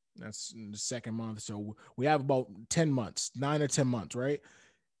 That's the second month. So we have about 10 months, 9 or 10 months, right?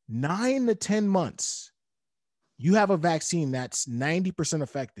 9 to 10 months. You have a vaccine that's 90%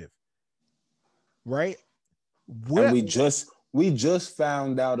 effective, right? And we just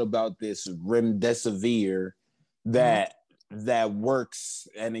found out about this remdesivir that works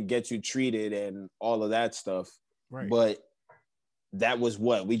and it gets you treated and all of that stuff. Right. But that was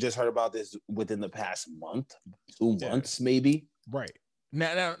what we just heard about this within the past month, 2 months, maybe. Right.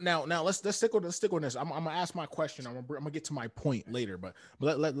 Now let's stick with this. I'm gonna ask my question. I'm gonna get to my point later, but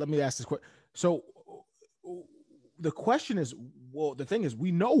let me ask this question. So the question is, well, the thing is,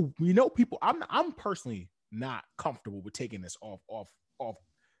 we know people. I'm personally not comfortable with taking this off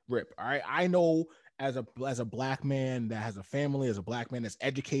rip. All right, I know as a black man that has a family, as a black man that's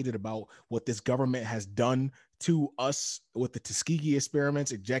educated about what this government has done to us with the Tuskegee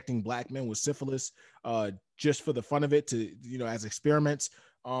experiments, injecting black men with syphilis, just for the fun of it, to as experiments,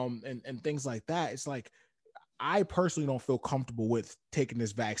 and things like that. It's like, I personally don't feel comfortable with taking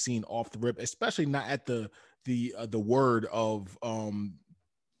this vaccine off the rip, especially not at the word of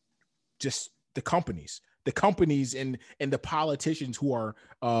just the companies and the politicians who are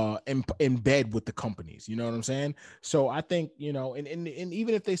in bed with the companies. You know what I'm saying? So I think, and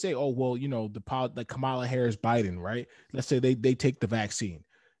even if they say, oh, well, like Kamala Harris, Biden, right? Let's say they take the vaccine.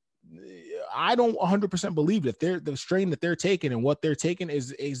 I don't 100% believe that the strain that they're taking and what they're taking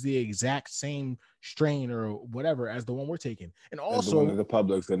is the exact same strain or whatever as the one we're taking. And also, the one that the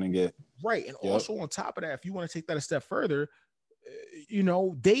public's gonna get. Right. And also on top of that, if you want to take that a step further,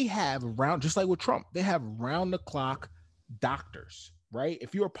 they have just like with Trump, they have round the clock doctors, right?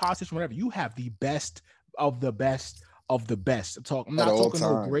 If you're a politician, whatever, you have the best of the best of the best. I'm not talking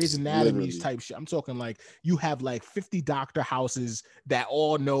no Grey's Anatomy type shit. I'm talking like you have like 50 doctor houses that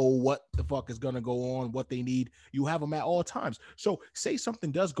all know what the fuck is gonna go on, what they need. You have them at all times. So say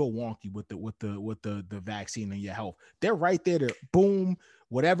something does go wonky with the vaccine and your health, they're right there to boom,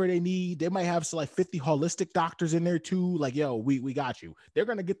 whatever they need. They might have like 50 holistic doctors in there too. Like, yo, we got you. They're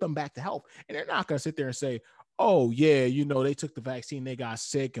gonna get them back to health, and they're not gonna sit there and say, oh yeah, they took the vaccine, they got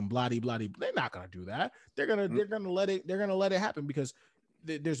sick and blah blah. They're not gonna do that. They're gonna let it happen, because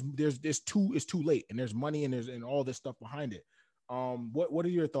it's too late, and there's money and all this stuff behind it. What are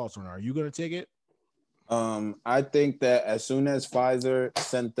your thoughts on it? Are you gonna take it? I think that as soon as Pfizer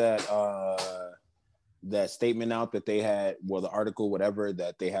sent that statement out that they had, well, the article, whatever,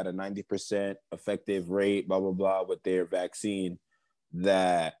 that they had a 90% effective rate, blah blah blah, with their vaccine,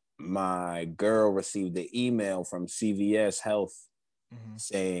 that my girl received the email from CVS Health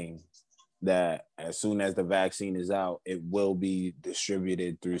saying that as soon as the vaccine is out, it will be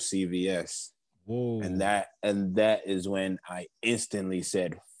distributed through CVS. Whoa. And that is when I instantly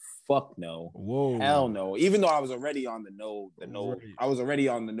said, fuck no. Whoa. Hell no. Even though I was already on the no, I was already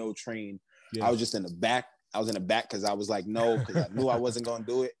on the no train. Yeah. I was just in the back. I was in the back because I was like, no, because I knew I wasn't going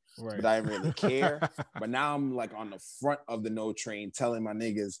to do it. Right. But I didn't really care. But now I'm like on the front of the no train telling my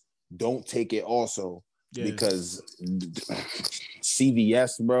niggas, don't take it also. Yes. Because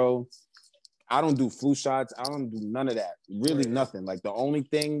CVS, bro, I don't do flu shots. I don't do none of that. Really nothing. Like the only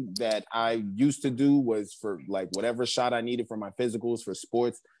thing that I used to do was for like whatever shot I needed for my physicals for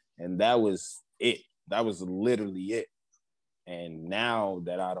sports. And that was it. That was literally it. And now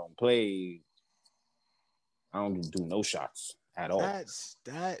that I don't play, I don't do no shots at all. That's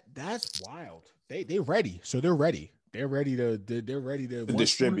wild. They ready. So they're ready. They're ready to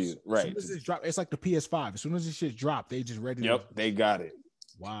distribute. Right. As it's drop, it's like the PS5. As soon as this shit drop, they just ready. Yep, they got it.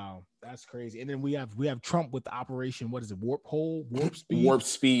 Wow, that's crazy. And then we have Trump with the Operation, what is it? Warp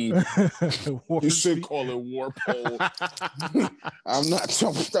speed. You should call it warp hole. I'm not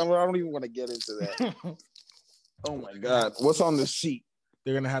Trump. I don't even want to get into that. Oh my God, what's on the sheet?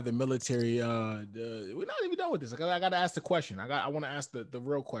 They're gonna have the military. We're not even done with this. I gotta ask the question. I want to ask the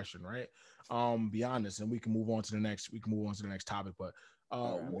real question, right? Be honest, and we can move on to the next. We can move on to the next topic. But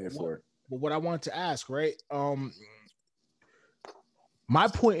I'm here for it. but what I wanted to ask, right? My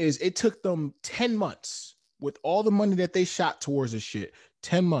point is, it took them 10 months with all the money that they shot towards this shit,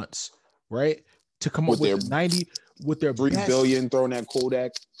 10 months, right? To come up with 90, with their $3 billion thrown at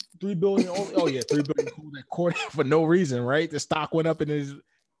Kodak. 3 billion. Oh yeah, 3 billion Kodak for no reason, right? The stock went up and is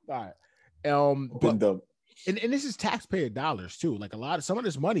all right. And this is taxpayer dollars too. Like some of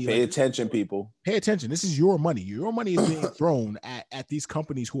this money. Pay attention, people. Pay attention. This is your money. Your money is being thrown at these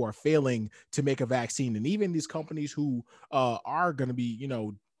companies who are failing to make a vaccine, and even these companies who are going to be,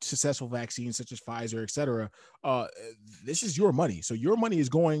 successful vaccines such as Pfizer, et cetera. This is your money. So your money is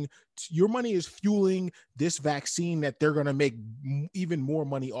fueling this vaccine that they're going to make even more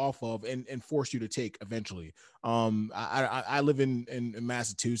money off of and force you to take eventually. I live in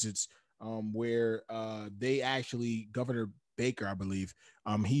Massachusetts, where they actually, Governor Baker, I believe,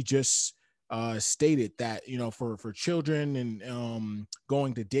 he just stated that, for children and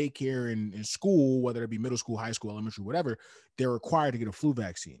going to daycare and school, whether it be middle school, high school, elementary, whatever, they're required to get a flu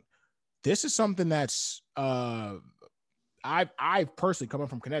vaccine. This is something that's I've personally, coming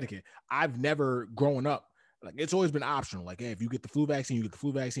from Connecticut, I've never grown up. Like, it's always been optional. Like, hey, if you get the flu vaccine, you get the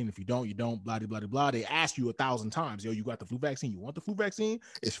flu vaccine. If you don't, you don't, blah, blah, blah, blah. They ask you 1,000 times, yo, you got the flu vaccine? You want the flu vaccine?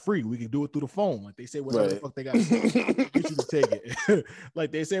 It's free. We can do it through the phone. Like, they say whatever the fuck they got to say to get you to take it.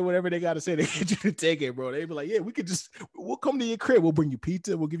 Like, they say whatever they got to say to get you to take it, bro. They be like, yeah, we'll come to your crib. We'll bring you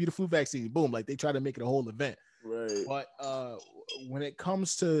pizza. We'll give you the flu vaccine. Boom. Like, they try to make it a whole event. Right. But when it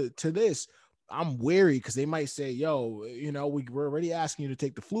comes to this, I'm wary because they might say, yo, we're already asking you to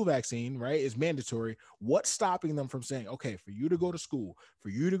take the flu vaccine, right? It's mandatory. What's stopping them from saying, okay, for you to go to school, for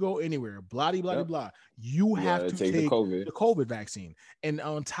you to go anywhere, blah, blah, blah, you have to take the COVID vaccine. And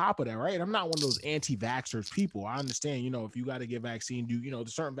on top of that, right? I'm not one of those anti-vaxxers people. I understand, if you got to get vaccine,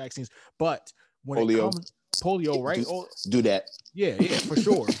 there's certain vaccines, but when it comes polio, right? Do that. Yeah, for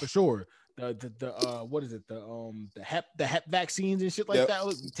sure. The what is it? The hep vaccines and shit like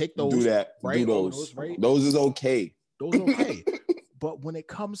that. Take those. Do that. Right? Do those. Right? Those is okay. Those are okay. But when it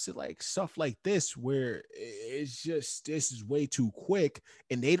comes to like stuff like this, where it's just, this is way too quick,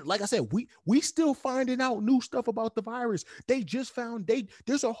 and they, like I said, we still finding out new stuff about the virus. They just found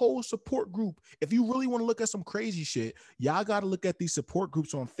there's a whole support group. If you really want to look at some crazy shit, y'all got to look at these support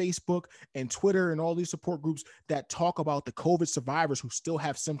groups on Facebook and Twitter and all these support groups that talk about the COVID survivors who still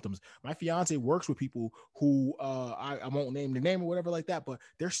have symptoms. My fiance works with people who I won't name the name or whatever like that, but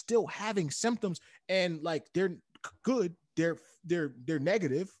they're still having symptoms, and like they're good. They're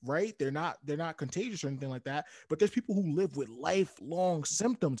negative, right? They're not contagious or anything like that. But there's people who live with lifelong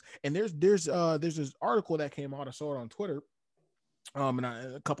symptoms. And there's this article that came out. I saw it on Twitter, and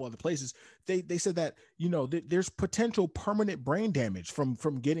a couple other places. They said that there's potential permanent brain damage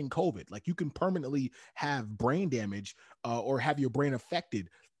from getting COVID. Like, you can permanently have brain damage or have your brain affected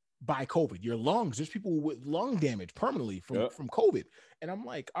by COVID. Your lungs. There's people with lung damage permanently from COVID. And I'm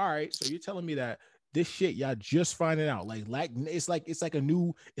like, all right, so you're telling me that this shit y'all just finding out, like it's like when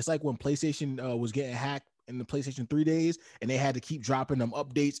PlayStation was getting hacked in the PlayStation 3 days, and they had to keep dropping them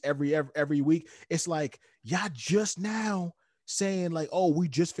updates every week. It's like y'all just now saying like, oh, we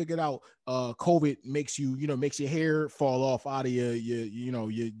just figured out COVID makes your hair fall off out of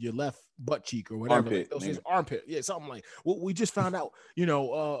your left butt cheek or whatever. Armpit, yeah, something like what we just found out.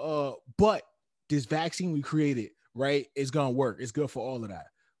 But this vaccine we created, right, is gonna work. It's good for all of that.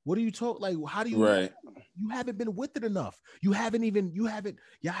 What do you talk like? How do you? Right. You haven't been with it enough. You haven't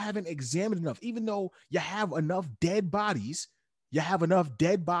examined enough. Even though you have enough dead bodies,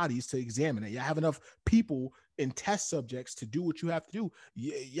 to examine it. You have enough people and test subjects to do what you have to do.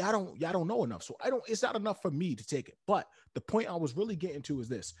 Y'all don't know enough. So it's not enough for me to take it. But the point I was really getting to is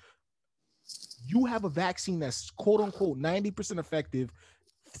this: you have a vaccine that's quote unquote 90% effective,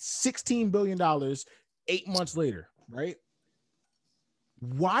 $16 billion, 8 months later, right?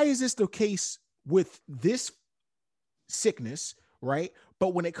 Why is this the case with this sickness, right?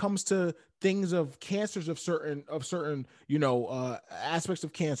 But when it comes to things of cancers of certain aspects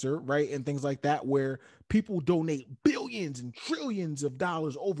of cancer, right, and things like that, where people donate billions and trillions of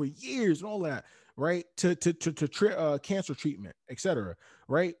dollars over years and all that, right, to cancer treatment, etc.,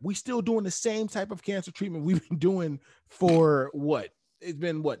 right? We still doing the same type of cancer treatment we've been doing for what? It's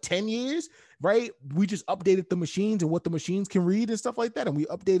been 10 years, right? We just updated the machines and what the machines can read and stuff like that. And we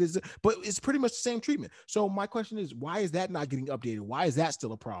updated it, but it's pretty much the same treatment. So my question is, why is that not getting updated? Why is that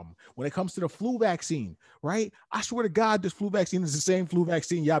still a problem? When it comes to the flu vaccine, right? I swear to God, this flu vaccine is the same flu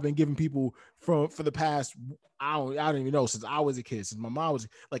vaccine y'all been giving people for the past, I don't even know, since I was a kid, since my mom was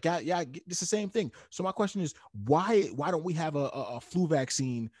like, yeah, it's the same thing. So my question is, why don't we have a flu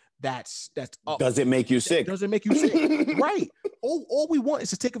vaccine that's up? Does it make you sick? Does it make you sick? Right. all we want is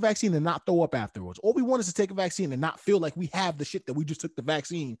to take a vaccine and not throw up afterwards. All we want is to take a vaccine and not feel like we have the shit that we just took the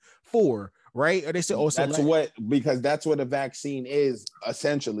vaccine for, right? Or they say, because that's what a vaccine is.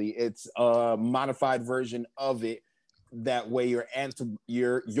 Essentially, it's a modified version of it. That way, your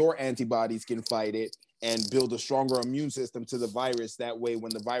antibodies can fight it and build a stronger immune system to the virus. That way,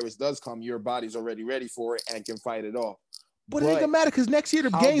 when the virus does come, your body's already ready for it and can fight it off. But it ain't gonna matter because next year the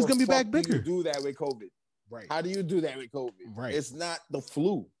game's gonna be back bigger. How do you do that with COVID? Right. How do you do that with COVID? Right. It's not the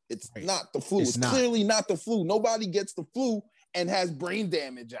flu. It's not the flu. It's not. Clearly not the flu. Nobody gets the flu and has brain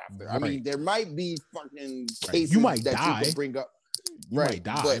damage after. Right. I mean, there might be fucking cases you might that die. you can bring up. You might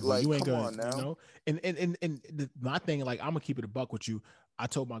die, but like, you ain't come gonna, on now. You know. And my thing, like, I'm gonna keep it a buck with you. I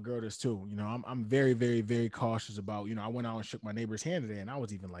told my girl this too. You know, I'm very, very, very cautious about, you know, I went out and shook my neighbor's hand today and I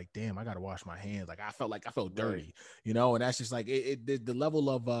was even like, damn, I got to wash my hands. Like I felt dirty, you know, and that's just like the level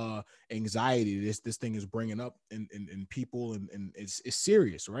of anxiety this thing is bringing up in people and it's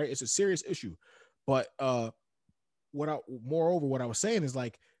serious, right? It's a serious issue. But what I was saying is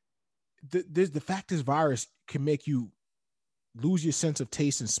like, the fact this virus can make you lose your sense of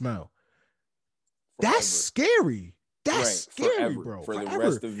taste and smell. Forever. That's scary. That's scary, forever, bro. For the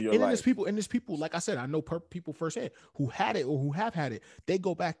rest of your life. And there's people, like I said, I know people firsthand who had it or who have had it. They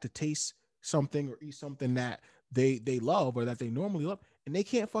go back to taste something or eat something that they love or that they normally love, and they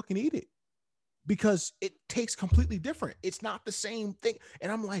can't fucking eat it because it tastes completely different. It's not the same thing.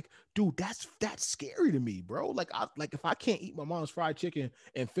 And I'm like, dude, that's scary to me, bro. Like if I can't eat my mom's fried chicken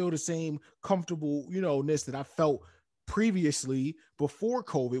and feel the same comfortable, you know, ness that I felt previously before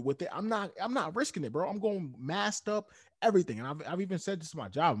COVID with it, I'm not risking it, bro. I'm going masked up, everything. And I've even said this to my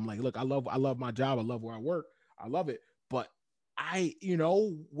job. I'm like, look, I love my job. I love where I work. I love it. But you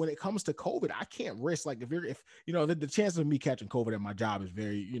know, when it comes to COVID, I can't risk, like, if you know, the chance of me catching COVID at my job is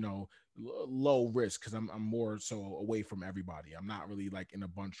very, you know, low risk because I'm more so away from everybody. I'm not really like in a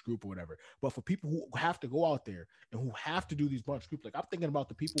bunch group or whatever. But for people who have to go out there and who have to do these bunch groups, like I'm thinking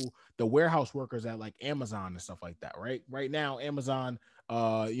about the warehouse workers at like Amazon and stuff like that, right? Right now, Amazon,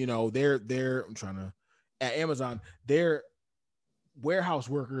 you know, at Amazon, their warehouse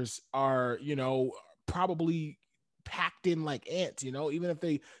workers are, you know, probably packed in like ants, you know, even if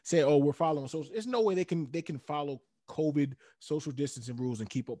they say, oh, we're following social, there's no way they can follow COVID social distancing rules and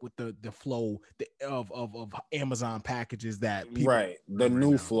keep up with the flow of Amazon packages that the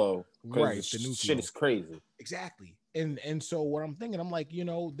new flow, right? The new shit is crazy. Exactly. And so what I'm thinking, I'm like, you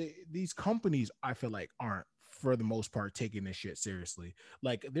know, these companies, I feel like aren't for the most part taking this shit seriously.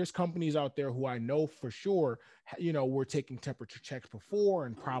 Like there's companies out there who I know for sure, you know, were taking temperature checks before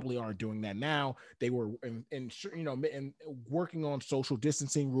and probably aren't doing that now. They were you know, and working on social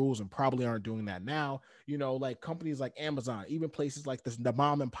distancing rules and probably aren't doing that now. You know, like companies like Amazon, even places like the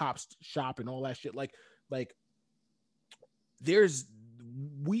mom and pop shop and all that shit. Like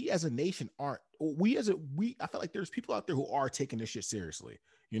we as a nation I feel like there's people out there who are taking this shit seriously.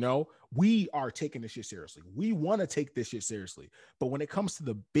 You know, we are taking this shit seriously. We want to take this shit seriously. But when it comes to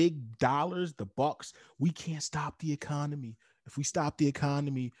the big dollars, the bucks, we can't stop the economy. If we stop the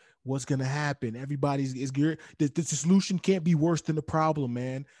economy, what's going to happen? Everybody's is geared. The solution can't be worse than the problem,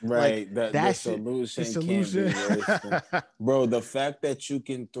 man. Right. Like, the solution can't be worse than, bro, the fact that you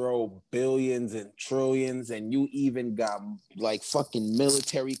can throw billions and trillions and you even got like fucking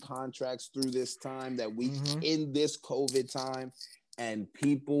military contracts through this time that we in this COVID time. And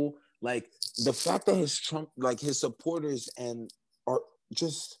people, like, the fact that his supporters and are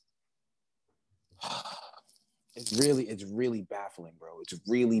just, it's really baffling, bro. It's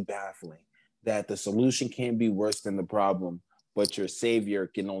really baffling that the solution can't be worse than the problem, but your savior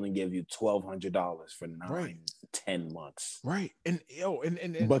can only give you $1,200 for 10 months. Right. And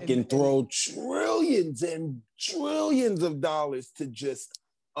can throw trillions and trillions of dollars to just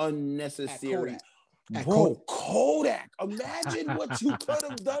unnecessary. Bro, Kodak. Imagine what you could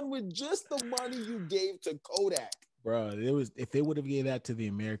have done with just the money you gave to Kodak. Bro, if they would have gave that to the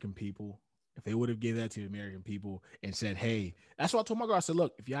American people, and said, hey, that's what I told my girl. I said,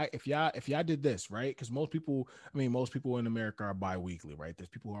 look, if y'all did this, right? Because most people in America are bi-weekly, right? There's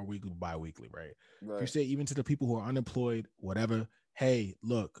people who are weekly, bi-weekly, right? If you say even to the people who are unemployed, whatever, hey,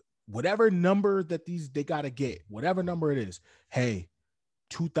 look, whatever number that they gotta get, whatever number it is, hey,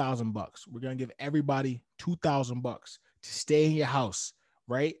 $2,000. We're gonna give everybody $2,000 to stay in your house,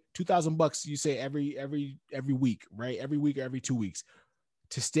 right? $2,000. You say every week, right? Every week or every 2 weeks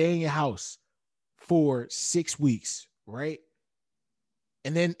to stay in your house for 6 weeks, right?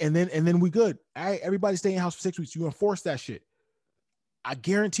 And then we good. All right, everybody stay in your house for 6 weeks. You enforce that shit. I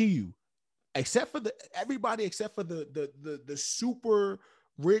guarantee you, except for the super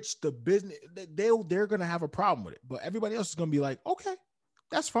rich, the business, they're gonna have a problem with it. But everybody else is gonna be like, okay,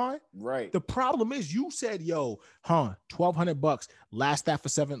 that's fine. Right. The problem is you said, yo, $1,200, last that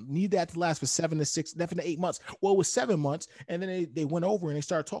for need that to last for 7 to 6, definitely 8 months. Well, it was 7 months, and then they went over and they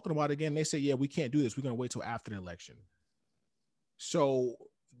started talking about it again. They said, yeah, we can't do this. We're gonna wait till after the election. So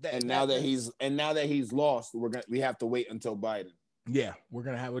now that he's lost, we have to wait until Biden. Yeah, we're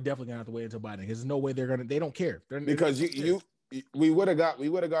definitely gonna have to wait until Biden, because there's no way they don't care. Because we would have got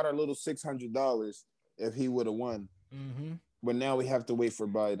our little $600 if he would have won. Mm-hmm. But now we have to wait for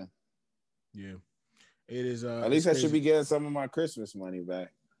Biden. Yeah, it is. At least I should be getting some of my Christmas money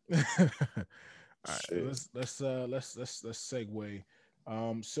back. All right, let's segue.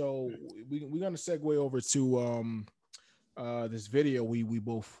 So we're gonna segue over to this video we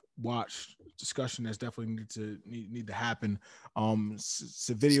both watched. Discussion that's definitely need to happen. It's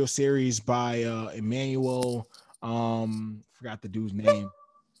a video series by Emmanuel. Forgot the dude's name.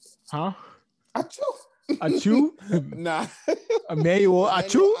 Huh? Achu? Nah. Emmanuel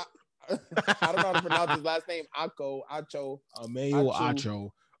Achu? I don't know how to pronounce his last name. Acho. Emmanuel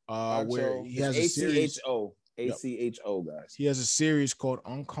Acho. Where he has a series. ACHO, guys. He has a series called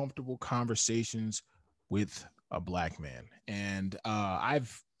Uncomfortable Conversations with a Black Man. And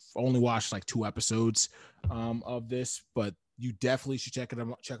I've only watched like 2 episodes of this, but you definitely should check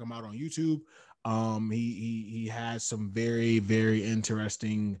him out on YouTube. He has some very, very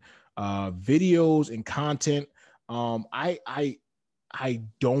interesting videos and content. I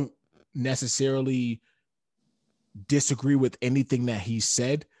don't necessarily disagree with anything that he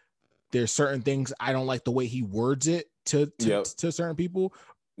said. There's certain things I don't like the way he words it to certain people,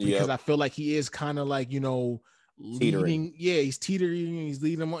 because I feel like he is kind of like, leading. Yeah, he's teetering, he's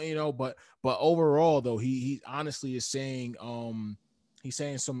leading them, but overall though, he honestly is saying he's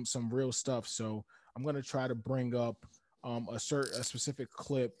saying some real stuff. So I'm gonna try to bring up a specific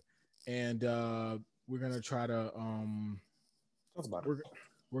clip, and we're gonna try to talk about it.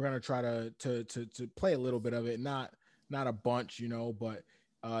 We're gonna try to play a little bit of it, not a bunch, but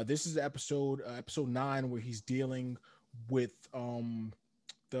this is episode 9, where he's dealing with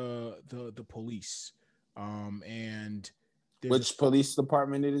the police, and which police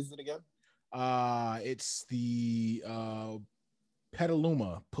department is it again? It's the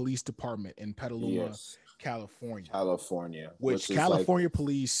Petaluma Police Department in Petaluma, California, which California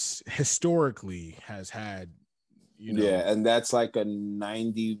police historically has had. Yeah, and that's like a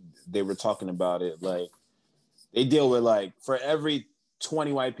 90. They were talking about it, like they deal with, like, for every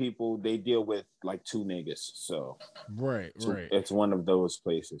 20 white people, they deal with like 2 niggas. So right. It's one of those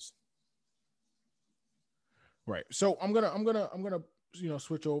places. Right. So I'm gonna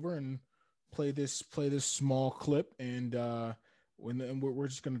switch over and play this small clip, and we're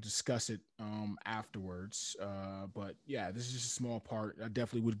just gonna discuss it afterwards. But yeah, this is just a small part. I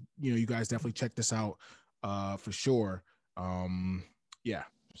definitely would, you guys definitely check this out for sure. Yeah.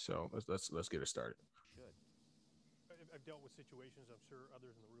 So let's get it started. I've dealt with situations, I'm sure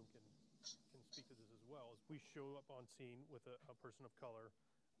others in the room can speak to this as well. As we show up on scene with a person of color,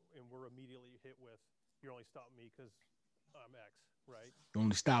 and we're immediately hit with, "You're only stopping me because I'm X," right? You're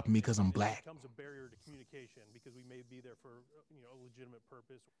only stopping me because I'm Black. It becomes a barrier to communication because we may be there for a legitimate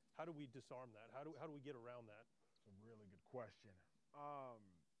purpose. How do we disarm that? How do we get around that? It's a really good question.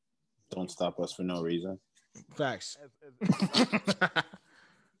 Don't stop us for no reason. Facts.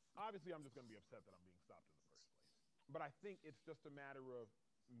 Obviously, I'm just going to be upset that I'm being stopped in the first place. But I think it's just a matter of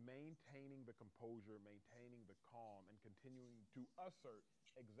maintaining the composure, maintaining the calm, and continuing to assert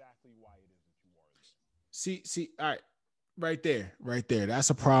exactly why it is that you are there. See, all right, right there. That's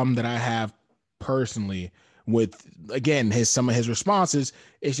a problem that I have personally with, again, some of his responses.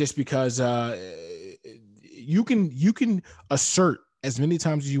 It's just because you can assert as many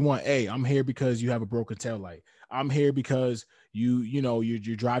times as you want. Hey, I'm here because you have a broken tail light. I'm here because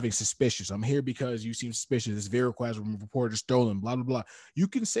you're driving suspicious. I'm here because you seem suspicious. This vehicle has been reported stolen, blah, blah, blah. You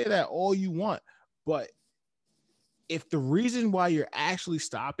can say that all you want, but if the reason why you're actually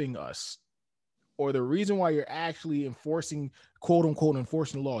stopping us, or the reason why you're actually enforcing, quote unquote,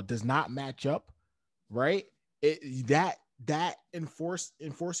 enforcing the law does not match up, right? That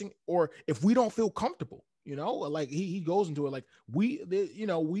enforcing, or if we don't feel comfortable, like he goes into it, like we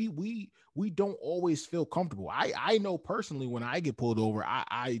don't always feel comfortable. I know personally when I get pulled over,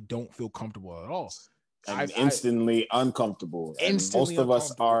 I don't feel comfortable at all. I'm instantly uncomfortable. Most of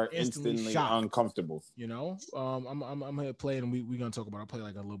us are instantly uncomfortable. I'm gonna play it, and we're gonna talk about it. I'll play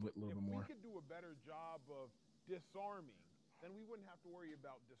like a little bit more. If we could do a better job of disarming, then we wouldn't have to worry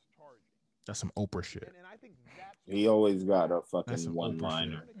about discharging. That's some Oprah shit. And I think he always got a fucking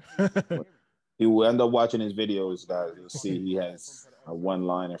one-liner. He will end up watching his videos, guys. You'll see he has a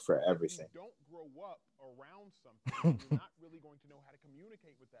one-liner for everything. If you don't grow up around something, you're not really going to know how to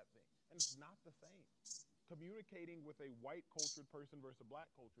communicate with that thing. And it's not the same. Communicating with a white cultured person versus a black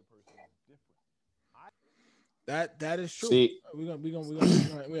cultured person is different. That is true. See, we're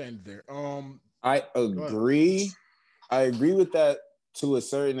gonna end there. I agree. I agree with that to a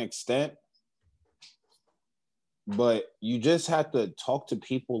certain extent, but you just have to talk to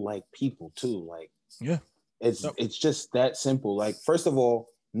people like people too. Like, yeah, it's just that simple. Like, first of all,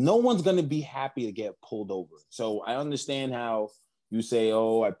 no one's gonna be happy to get pulled over. So I understand how you say,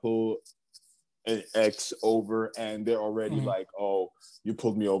 "Oh, I pulled an X over," and they're already like, "Oh, you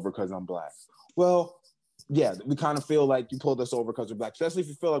pulled me over because I'm black." Well, yeah, we kind of feel like you pulled us over because we're black, especially if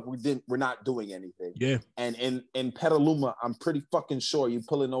you feel like we're not doing anything. Yeah. And in Petaluma, I'm pretty fucking sure you're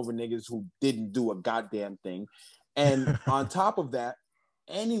pulling over niggas who didn't do a goddamn thing. And on top of that,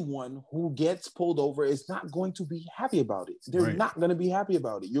 anyone who gets pulled over is not going to be happy about it. They're not going to be happy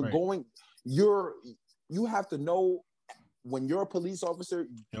about it. You have to know when you're a police officer,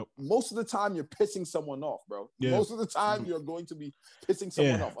 most of the time you're pissing someone off, bro. Yeah. Most of the time you're going to be pissing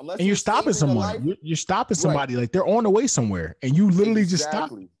someone off. Unless you're stopping someone. You're stopping somebody. Like they're on the way somewhere and you literally just stop.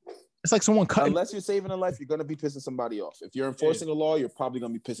 It's like someone cutting. Unless you're saving a life, you're going to be pissing somebody off. If you're enforcing a law, you're probably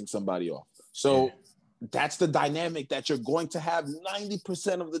going to be pissing somebody off. So that's the dynamic that you're going to have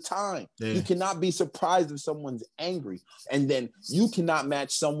 90% of the time. Yeah. You cannot be surprised if someone's angry. And then you cannot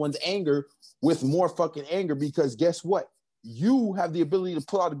match someone's anger with more fucking anger because guess what? You have the ability to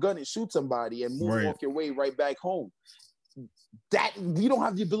pull out a gun and shoot somebody and walk your way right back home. That we don't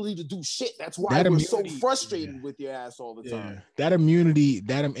have the ability to do shit. That's why we're so frustrated with your ass all the time. That immunity,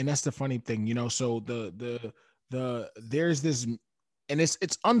 and that's the funny thing, you know. So there's this, and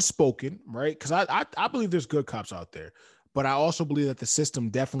it's unspoken, right? Because I believe there's good cops out there, but I also believe that the system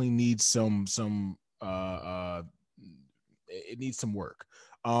definitely needs some it needs some work,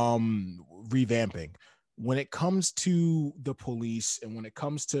 revamping. When it comes to the police and when it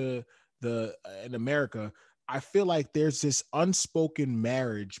comes to in America, I feel like there's this unspoken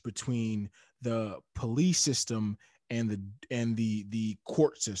marriage between the police system and the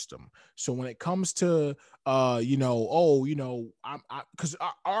court system. So when it comes to because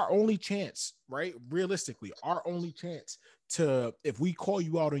our only chance, right? Realistically, our only chance to, if we call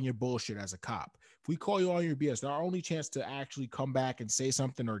you out on your bullshit as a cop, if we call you on your BS, our only chance to actually come back and say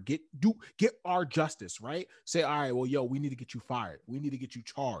something or get our justice, right? Say, all right, well, yo, we need to get you fired. We need to get you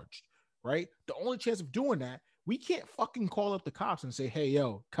charged, right? The only chance of doing that, we can't fucking call up the cops and say, hey,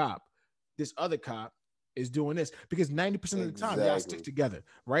 yo, cop, this other cop is doing this, because 90% of the time y'all stick together,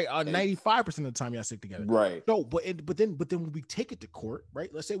 right? 95% of the time y'all stick together, right? No, but then when we take it to court, right?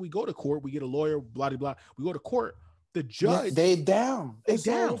 Let's say we go to court, we get a lawyer, blah blah blah. We go to court. The judge, they down. It's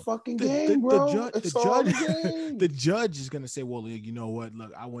down. Fucking game, bro. The judge is gonna say, "Well, you know what?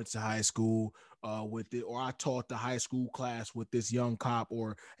 Look, I went to high school with it, or I taught the high school class with this young cop,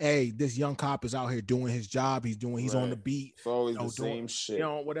 or hey, this young cop is out here doing his job. He's on the beat. It's always the same shit. You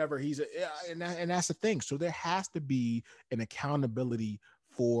know, whatever. And that's the thing. So there has to be an accountability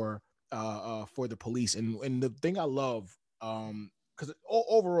for the police. And the thing I love, because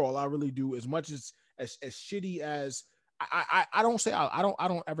overall, I really do, as much as shitty as I don't say, I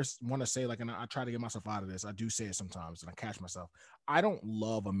don't ever want to say, like, and I try to get myself out of this. I do say it sometimes and I catch myself. I don't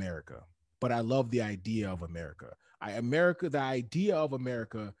love America, but I love the idea of America. The idea of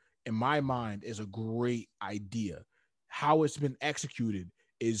America in my mind is a great idea. How it's been executed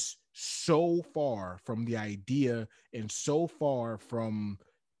is so far from the idea and so far from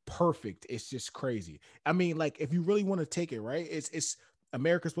perfect. It's just crazy. I mean, like, if you really want to take it, right, it's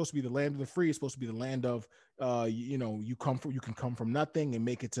America's supposed to be the land of the free. It's supposed to be the land of, you can come from nothing and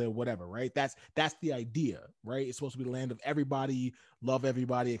make it to whatever, right? That's the idea, right? It's supposed to be the land of everybody, love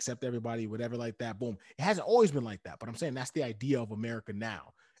everybody, accept everybody, whatever, like that. Boom. It hasn't always been like that, but I'm saying that's the idea of America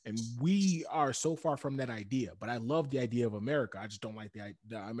now. And we are so far from that idea, but I love the idea of America. I just don't like the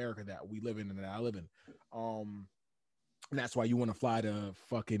America that we live in and that I live in. And that's why you want to fly to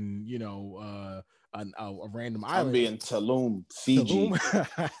fucking, a random island. I'm being Tulum, Fiji.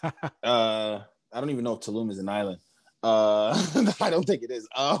 I don't even know if Tulum is an island. I don't think it is.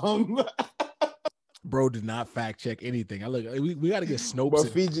 Bro did not fact check anything. We got to get Snopes.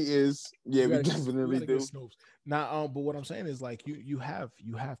 But Fiji is, we definitely do. Now, but what I'm saying is, like, you have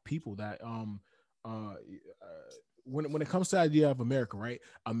people that when it comes to the idea of America, right?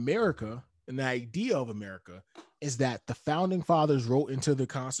 America, and the idea of America is that the founding fathers wrote into the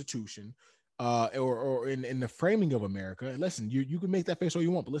Constitution, or in the framing of America. And listen, you can make that face all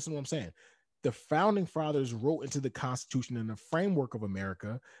you want, but listen to what I'm saying. the founding fathers wrote into the Constitution and the framework of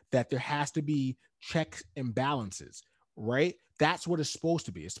America that there has to be checks and balances, right? That's what it's supposed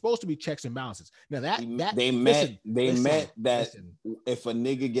to be. It's supposed to be checks and balances. Now they met that if a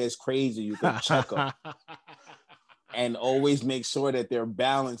nigga gets crazy, you can check them and always make sure that their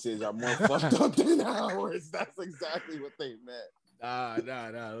balances are more fucked up than ours. That's exactly what they meant. Nah.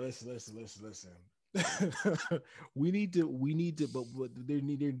 Listen. we need to, but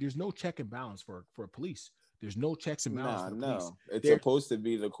there's no check and balance for police. There's no checks and balances. For police. No, it's supposed to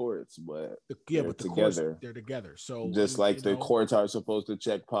be the courts, but but the together. Courts, they're together. So just like the courts are supposed to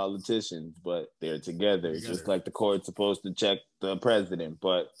check politicians, but they're together. Just like the court's supposed to check the president,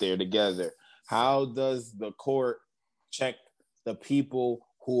 but they're together. How does the court check the people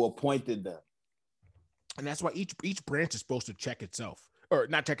who appointed them? And that's why each branch is supposed to check itself, or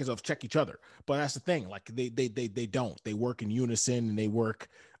not check itself, check each other. But that's the thing. Like they don't. They work in unison and they work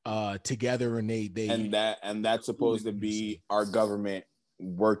together, and that's supposed to be our government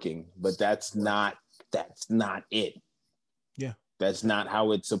working, but that's not it. Yeah, that's not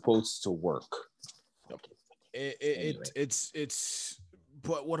how it's supposed to work. It's.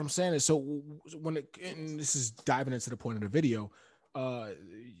 But what I'm saying is, so and this is diving into the point of the video,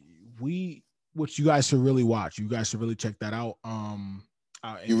 which you guys should really watch. You guys should really check that out.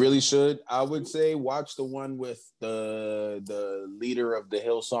 You really should. I would say watch the one with the leader of the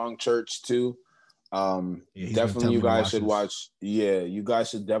Hillsong Church too. Definitely, you guys should watch. Yeah, you guys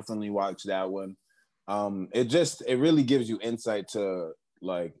should definitely watch that one. It really gives you insight to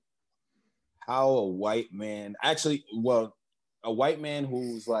like how a white man a white man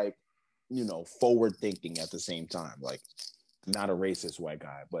who's like, forward thinking at the same time, like not a racist white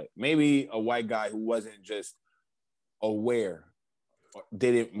guy, but maybe a white guy who wasn't just aware,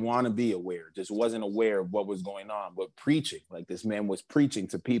 didn't want to be aware, just wasn't aware of what was going on, but preaching, like this man was preaching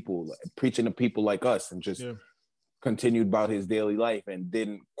to people like us, and just continued about his daily life and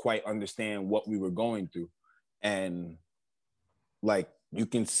didn't quite understand what we were going through. And like, you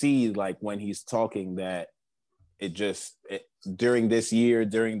can see like when he's talking that during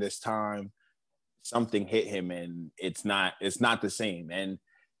this time, something hit him, and it's not the same. And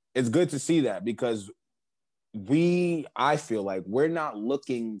it's good to see that, because I feel like we're not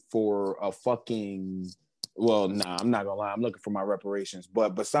looking for a fucking, I'm not gonna lie, I'm looking for my reparations.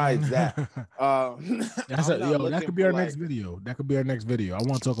 But besides that, that could be our next video. That could be our next video. I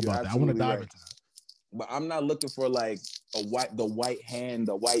want to talk about that. I want to dive into that. But I'm not looking for like the white hand,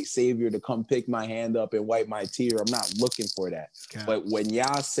 the white savior to come pick my hand up and wipe my tear. I'm not looking for that. Okay. But when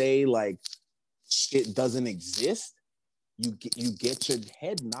y'all say like shit doesn't exist, you get your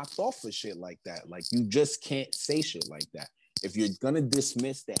head knocked off for shit like that. Like, you just can't say shit like that. If you're gonna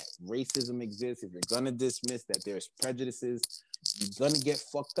dismiss that racism exists, if you're gonna dismiss that there's prejudices, you're gonna get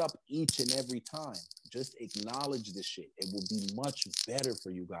fucked up each and every time. Just acknowledge this shit. It will be much better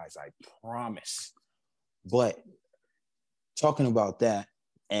for you guys, I promise. But talking about that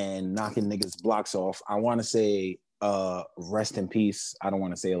and knocking niggas' blocks off, I want to say rest in peace. I don't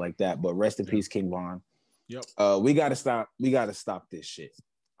want to say it like that, but rest in peace, King Von. Yep. We gotta stop this shit.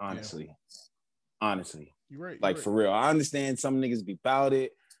 Honestly. You're right. Like, for real. I understand some niggas be about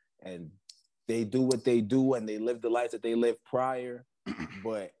it and they do what they do and they live the life that they lived prior.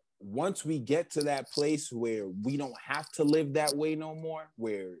 But once we get to that place where we don't have to live that way no more,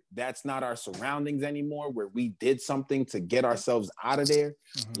 where that's not our surroundings anymore, where we did something to get ourselves out of there,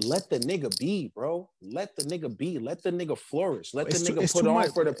 let the nigga be, bro. Let the nigga be. Let the nigga flourish. Let the nigga put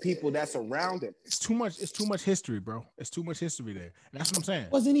on for the people that's around him. It's too much history, bro. It's too much history there. And that's what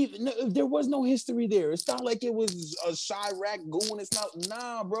I'm saying. There was no history there. It's not like it was a Chirac goon. It's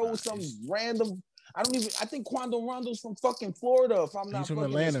not, bro. Some random. I think Quando Rondo's from fucking Florida, if I'm not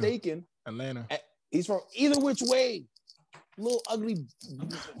fucking mistaken. Atlanta. He's from either which way. Little ugly.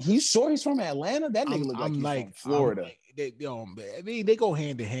 He's sure he's from Atlanta? That nigga look like he's from Florida. They go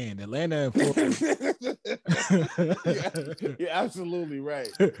hand in hand. Atlanta and Florida. You're absolutely right.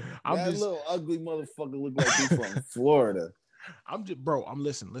 Little ugly motherfucker look like he's from Florida. I'm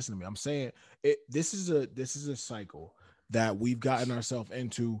listen to me. I'm saying this is a cycle that we've gotten ourselves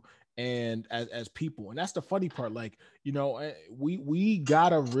into. And as people, and that's the funny part, like, we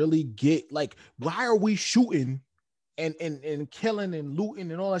gotta really get, like, why are we shooting and killing and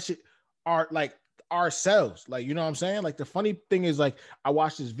looting and all that shit are like ourselves, like, you know what I'm saying? Like, the funny thing is, like, I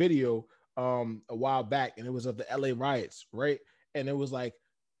watched this video a while back, and it was of the LA riots, right? And it was like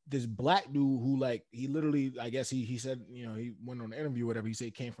this black dude who like he literally, I guess he said, you know, he went on an interview, whatever. He said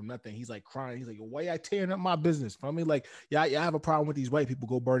he came from nothing. He's like crying. He's like, why y'all tearing up my business? I mean, like, yeah, I have a problem with these white people.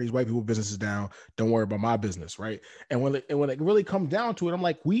 Go burn these white people businesses down. Don't worry about my business, right? And when it really comes down to it, I'm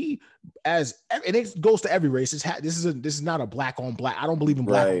like, we as and it goes to every race. This is not a black on black. I don't believe in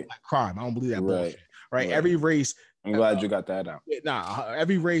black on black crime. I don't believe that bullshit. Right? Every race. I'm glad you got that out.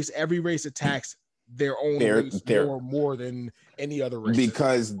 Every race attacks their own race more than any other race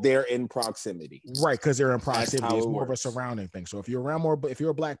because they're in proximity, right? Because they're in proximity. It's more of a surrounding thing. So if you're around more, if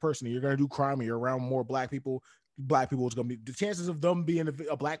you're a black person and you're going to do crime and you're around more black people is going to be the chances of them being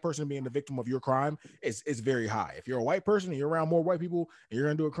a black person being the victim of your crime is very high. If you're a white person and you're around more white people and you're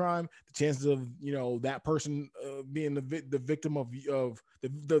going to do a crime, the chances of that person being the victim of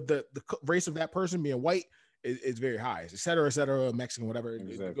the race of that person being white is very high, et cetera, Mexican, whatever.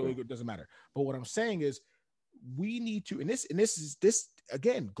 Exactly. It doesn't matter. But what I'm saying is we need to, and this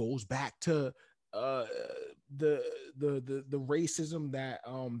again goes back to the racism that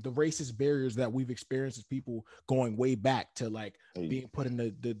the racist barriers that we've experienced as people going way back to like being put in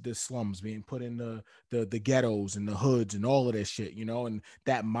the slums, being put in the ghettos and the hoods and all of this shit, and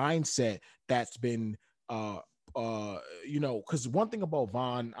that mindset that's been because one thing about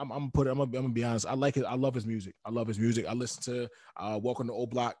Von, I'm gonna be honest, I like it. I love his music. I listened to Welcome to O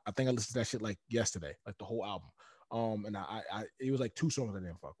Block. I think I listened to that shit like yesterday, like the whole album. And I it was like 2 songs I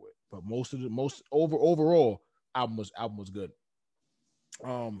didn't fuck with, but overall album was good.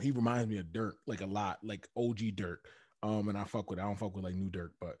 He reminds me of Dirk like a lot, like OG Dirk. And I fuck with it. I don't fuck with like new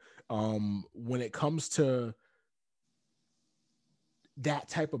Dirk, but when it comes to that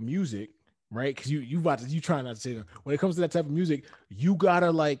type of music, right? Because you trying not to say that. When it comes to that type of music, you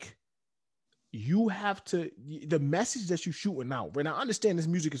gotta the message that you shooting out. Right now, I understand this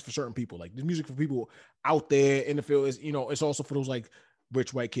music is for certain people. Like this music for people out there in the field is, it's also for those like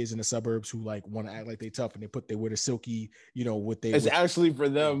rich white kids in the suburbs who like want to act like they tough and they wear the silky, It's actually for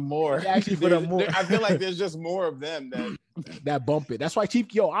them more. It's actually for them more. I feel like there's just more of them that bump it. That's why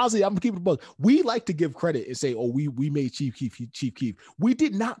honestly, I'm gonna keep it a buck. We like to give credit and say, oh, we made Chief Keef. We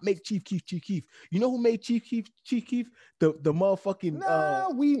did not make Chief Keef. You know who made Chief Keef? The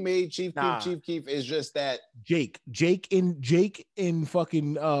motherfucking we made Chief Keef. Chief Keef is just that Jake in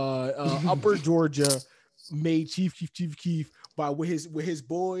fucking Upper Georgia made Chief Keef with his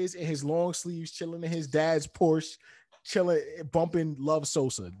boys and his long sleeves chilling in his dad's Porsche, chilling bumping Love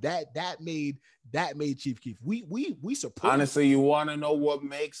Sosa. That made Chief Keef. We support. Honestly, you want to know what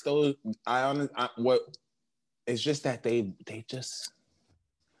makes those? It's just that they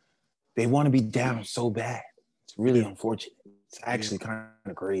want to be down so bad. It's really unfortunate. It's actually kind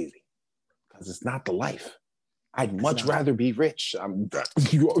of crazy because it's not the life. I'd much rather be rich.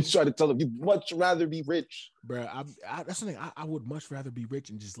 You always try to tell them you'd much rather be rich, bro. That's something I would much rather be rich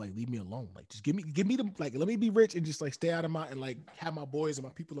and just like leave me alone. Like just give me the like let me be rich and just like stay out of my and like have my boys and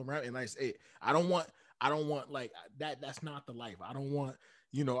my people around and like say I don't want like that. That's not the life. I don't want.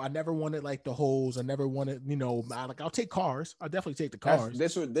 I never wanted like the hoes. I never wanted, I'll take cars. I'll definitely take the cars.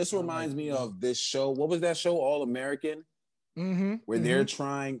 This reminds me of this show. What was that show? All American. Where they're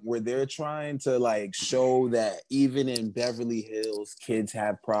trying to like show that even in Beverly Hills, kids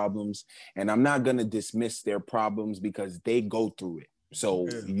have problems, and I'm not gonna dismiss their problems because they go through it. So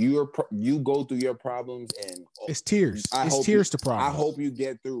you go through your problems, and it's tears. It's tears to problems. I hope you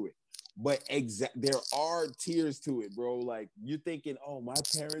get through it. But there are tears to it, bro. Like you're thinking, oh, my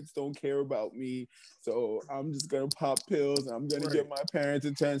parents don't care about me, so I'm just gonna pop pills. I'm gonna get my parents'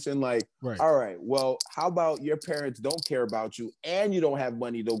 attention. Like, all right, well, how about your parents don't care about you, and you don't have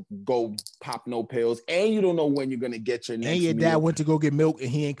money to go pop no pills, and you don't know when you're gonna get your next. And your dad went to go get milk,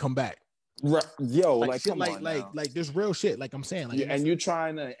 and he ain't come back. Right, yo, like come on, like there's real shit. Like I'm saying, like, and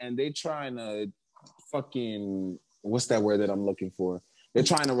they trying to fucking what's that word that I'm looking for? They're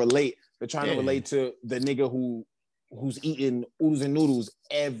trying to relate. They're trying to relate to the nigga who's eating oodles and noodles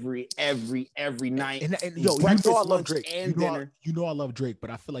every night. And yo, I love Drake. And dinner. I love Drake, but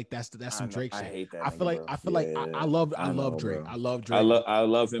I feel like that's some Drake shit. I hate that. I love Drake. Bro. I love Drake. I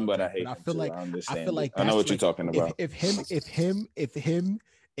love him, but I hate him. I know what you're talking about. If him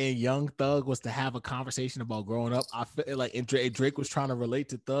and Young Thug was to have a conversation about growing up, I feel like and Drake was trying to relate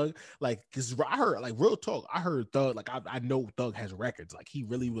to Thug, like because I heard like real talk. I heard Thug, like I know Thug has records, like he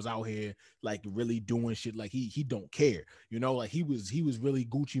really was out here like really doing shit, like he don't care, like he was really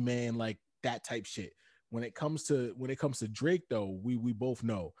Gucci man, like that type shit. When it comes to Drake though, we both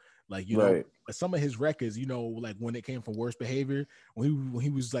know Like, you know, Right. some of his records, you know, like when it came from Worst Behavior, when he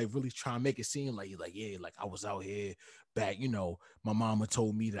was like really trying to make it seem like yeah, like I was out here back, you know, my mama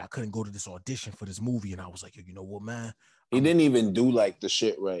told me that I couldn't go to this audition for this movie, and I was like, you know what, man, He didn't even do like the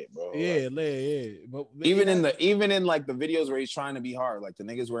shit right, bro. yeah, Like, yeah. But even in like the videos where he's trying to be hard, like the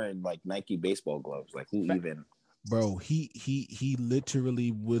niggas wearing like Nike baseball gloves. Like who even? Bro, he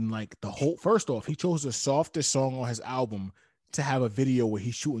literally wouldn't like the whole. First off, he chose the softest song on his album to have a video where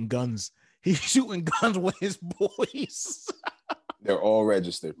he's shooting guns. He's shooting guns with his boys. They're all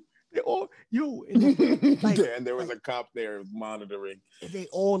registered. They all and like, and there was a cop there monitoring. they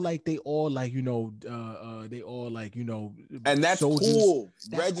all like you know they all like, you know, and that's soldiers. cool.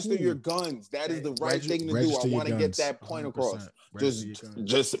 That's Register cool. your guns. That is the right thing to do. I want to get that point across.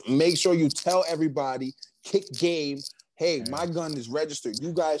 Just make sure you tell everybody, kick game. Hey, my gun is registered.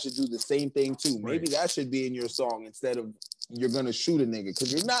 You guys should do the same thing too. Maybe that should be in your song instead of you're gonna shoot a nigga,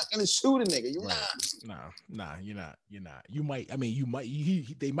 because you're not gonna shoot a nigga. You're not. Nah, you're not. You might. I mean, you might.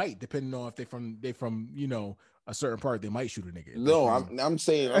 They might, depending on if they from you know a certain part. They might shoot a nigga. No, I'm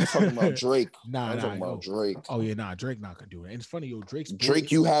saying I'm talking about Drake. I'm talking about Drake. Oh yeah, nah, Drake not gonna do it. And it's funny, yo,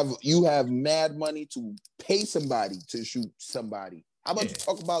 Drake. You have mad money to pay somebody to shoot somebody. How about you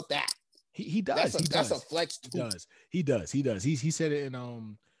talk about that? He does. That's a flex too. He does. He said it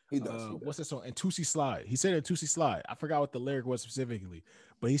in He does. What's that song? And Tootsie Slide. He said it in Tootsie Slide. I forgot what the lyric was specifically,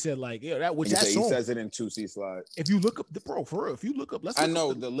 but he said like, yeah, that song. He says it in Tootsie Slide. If you look up for real, if you look up, I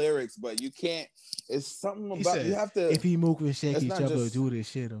know the lyrics, but you can't. It's something about said, you have to. If he moving shaky, Chubba do this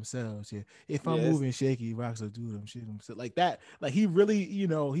shit themselves. Yeah. If I'm moving shaky, Rocks will do them shit themselves. Like that. Like he really, you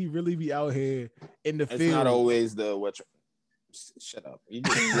know, he really be out here in the field. It's not always the what. Shut up. You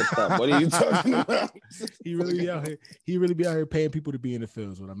just flipped up. What are you talking about? He really be out here. He really be out here paying people to be in the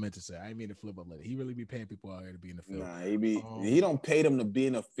field. Is what I meant to say. I didn't mean to flip up later. He really be paying people out here to be in the field. Nah, he don't pay them to be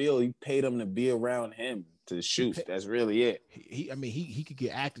in the field. He paid them to be around him to shoot. That's really it. He could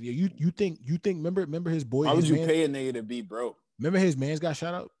get active. You think remember his boy? Why would you pay a nigga to be broke? Remember his man's got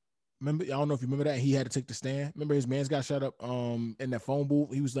shot up? Remember, I don't know if you remember that. He had to take the stand. Remember his man's got shot up in that phone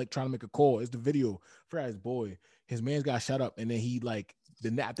booth. He was like trying to make a call. It's the video for his boy. His man's got shot up, and then he like I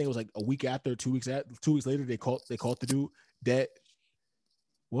think it was like a week after, 2 weeks later, they caught the dude dead.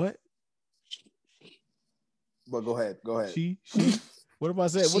 What? But go ahead. She. What am I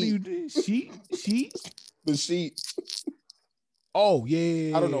saying? What do you do? She. The sheet. Oh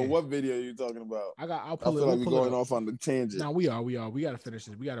yeah. I don't know what video you're talking about. I'll pull it. I feel like we're going off on the tangent. No, we are. We gotta finish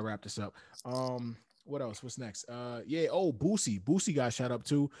this. We gotta wrap this up. What else? What's next? Boosie got shot up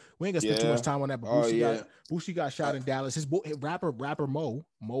too. We ain't gonna spend too much time on that, but Boosie got shot in Dallas. His rapper Mo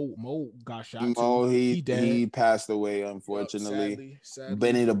got shot too. He dead. He passed away, unfortunately. Sadly.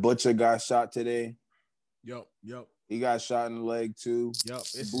 Benny the Butcher got shot today. Yep. He got shot in the leg too. Yep.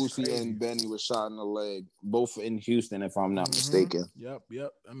 Boosie and Benny were shot in the leg, both in Houston, if I'm not mistaken. Yep.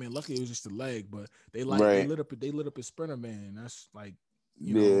 I mean, luckily it was just a leg, but they lit up his Sprinter man. That's like,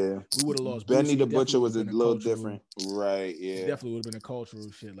 you know, we would have lost. Benny the Butcher was a little different, right? Yeah, it definitely would have been a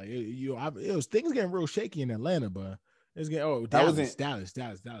cultural shit. Like it was things getting real shaky in Atlanta, but it's getting Dallas.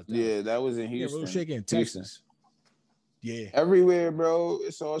 Yeah, that was in Houston. Real shaky in Texas. Yeah, everywhere, bro.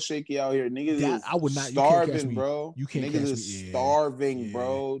 It's all shaky out here. Niggas is starving, bro. You can't niggas is starving,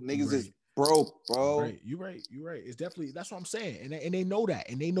 bro. Niggas is broke, bro. You're right. It's definitely, that's what I'm saying, and they know that,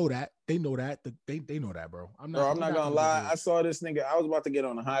 they know that, they know that, bro. I'm not gonna lie. I saw this nigga. I was about to get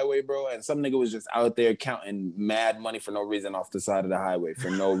on the highway, bro, and some nigga was just out there counting mad money for no reason off the side of the highway for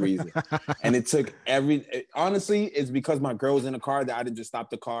no reason. And it took honestly, it's because my girl was in the car that I didn't just stop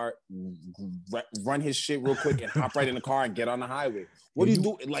the car, run his shit real quick, and hop right in the car and get on the highway. What do you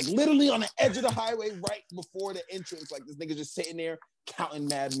do? Like literally on the edge of the highway, right before the entrance, like this nigga just sitting there counting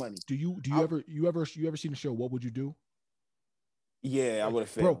mad money. Do you ever seen the show What Would You Do? Yeah, I would have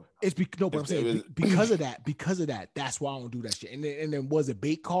failed. Bro, it's but I'm saying because of that, that's why I don't do that shit. And then was it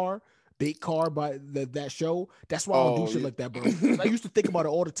Bait Car by that show? That's why I don't do shit like that, bro. I used to think about it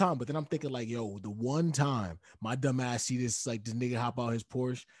all the time, but then I'm thinking like, yo, the one time my dumb ass see this nigga hop out his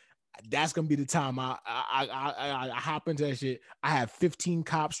Porsche, that's gonna be the time I hop into that shit. I have 15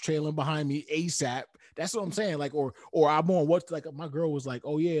 cops trailing behind me ASAP. That's what I'm saying. Like, or I'm on what's like my girl was like,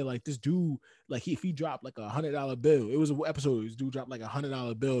 oh yeah, like this dude, like if he dropped like $100 bill, it was an episode. This dude dropped like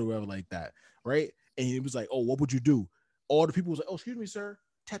 $100 bill or whatever like that, right? And it was like, oh, what would you do? All the people was like, oh, excuse me, sir.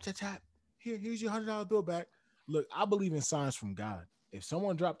 Tap tap tap. Here's your $100 bill back. Look, I believe in signs from God. If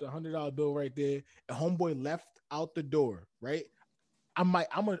someone dropped a $100 bill right there, a homeboy left out the door, right? I'm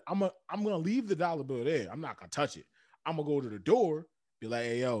gonna leave the dollar bill there. I'm not gonna touch it. I'm gonna go to the door, be like,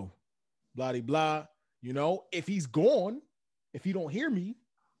 hey yo, blah de blah. You know, if he's gone, if he don't hear me,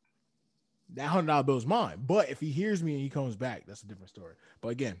 that $100 bill is mine. But if he hears me and he comes back, that's a different story. But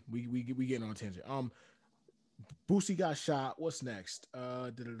again, we getting on a tangent. Boosie got shot. What's next?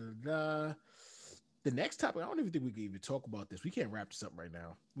 The next topic, I don't even think we can even talk about this. We can't wrap this up right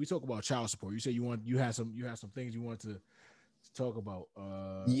now. We talk about child support. You said you had some things you wanted to talk about.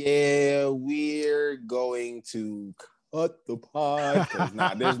 Yeah, we're going to cut the pod because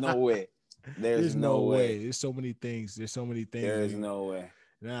there's no way. There's no way. There's so many things. There's no way.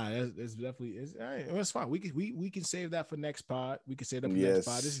 Nah, that's definitely it's fine. We can save that for next pod. We can save that for next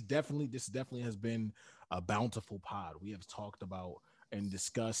pod. This definitely has been a bountiful pod. We have talked about and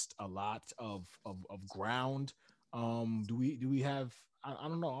discussed a lot of ground. Do we have? I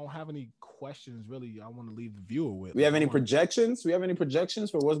don't know. I don't have any questions really. I want to leave the viewer with. We have any projections? We have any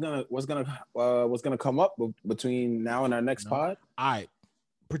projections for what's gonna come up between now and our next pod? All right.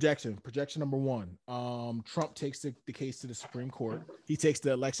 Projection number one. Trump takes the case to the Supreme Court. He takes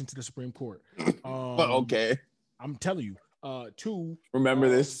the election to the Supreme Court. Okay. I'm telling you. Two. Remember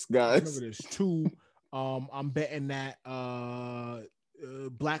this, guys. Two. I'm betting that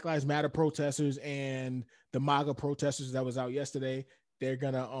Black Lives Matter protesters and the MAGA protesters that was out yesterday, they're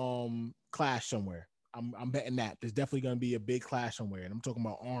gonna clash somewhere. I'm betting that there's definitely gonna be a big clash somewhere, and I'm talking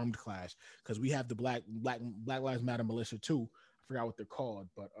about armed clash because we have the Black Lives Matter militia too. I forgot what they're called,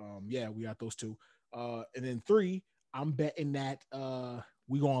 but yeah, we got those two. And then three, I'm betting that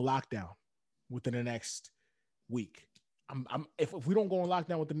we go on lockdown within the next week. If we don't go on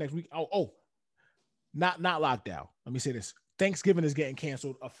lockdown within the next week, not lockdown. Let me say this: Thanksgiving is getting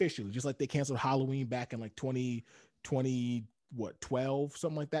canceled officially, just like they canceled Halloween back in like 2020. 12,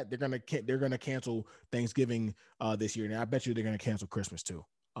 something like that. They're gonna cancel Thanksgiving this year, and I bet you they're gonna cancel Christmas too.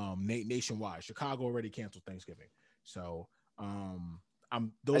 Nationwide, Chicago already canceled Thanksgiving, so are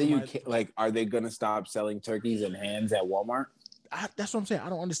they gonna stop selling turkeys and hams at Walmart? That's what I'm saying. I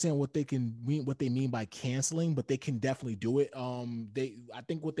don't understand what they mean by canceling, but they can definitely do it. I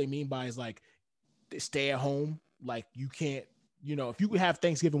think what they mean by is like stay at home, like you can't. If you have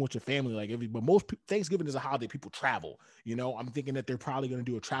Thanksgiving with your family, but most Thanksgiving is a holiday, people travel. I'm thinking that they're probably going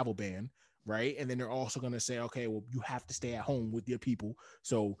to do a travel ban, right? And then they're also going to say, okay, well, you have to stay at home with your people.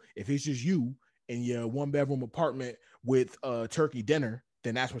 So if it's just you in your 1-bedroom apartment with a turkey dinner,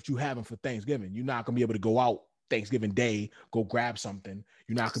 then that's what you having for Thanksgiving. You're not going to be able to go out Thanksgiving Day, go grab something.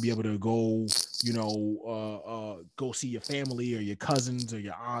 You're not going to be able to go, go see your family or your cousins or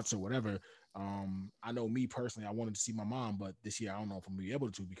your aunts or whatever. I know me personally, I wanted to see my mom, but this year I don't know if I'm gonna be able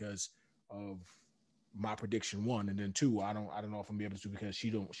to because of my prediction, one, and then two, I don't know if I'm gonna be able to because she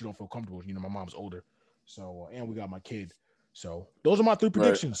don't feel comfortable. My mom's older, so and we got my kid. So those are my three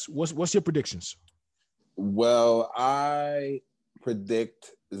predictions. Right. What's your predictions? Well, I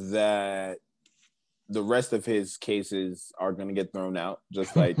predict that the rest of his cases are gonna get thrown out,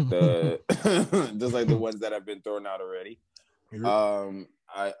 just like the ones that have been thrown out already.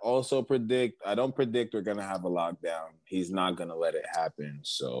 I also don't predict we're going to have a lockdown. He's not going to let it happen.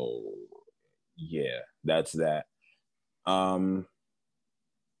 So, yeah, that's that.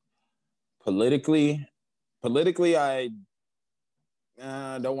 Politically, I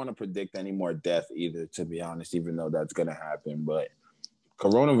don't want to predict any more death either, to be honest, even though that's going to happen. But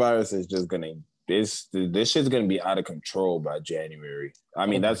coronavirus is just going to, this shit's going to be out of control by January. I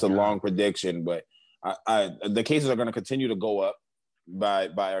mean, that's a long prediction, but the cases are going to continue to go up by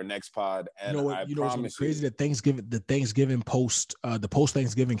our next pod, and I promise crazy that the Thanksgiving post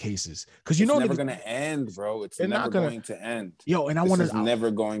Thanksgiving cases, because it's never gonna end, bro. It's never going to end. Yo, and it's never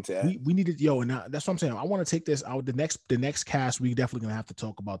going to end. We needed and that's what I'm saying. I want to take this out. The next cast, we definitely gonna have to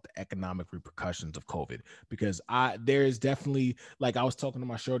talk about the economic repercussions of COVID, because there is definitely, like I was talking to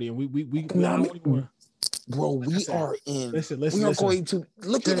my shorty, and we Bro, we are in. We are going to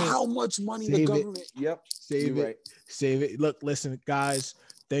look at how much money the government. Yep. Save it. Right. Save it. Look, listen, guys.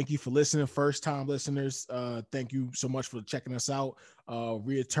 Thank you for listening. First time listeners. Thank you so much for checking us out.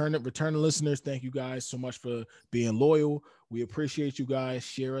 Returning listeners. Thank you guys so much for being loyal. We appreciate you guys.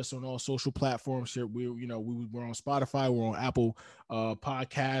 Share us on all social platforms. We're on Spotify. We're on Apple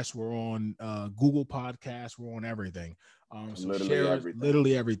Podcasts. We're on Google Podcasts. We're on everything. So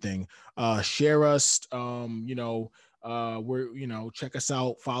literally everything. Share us. Check us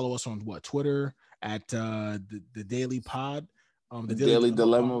out. Follow us on Twitter at the Daily Pod. The Daily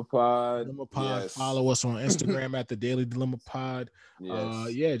Dilemma Pod. Yes. Follow us on Instagram at the Daily Dilemma Pod.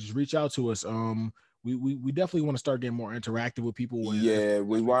 Yes. Just reach out to us. We definitely want to start getting more interactive with people.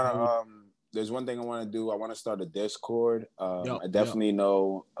 We want to there's one thing I want to do. I want to start a Discord. Yup, I definitely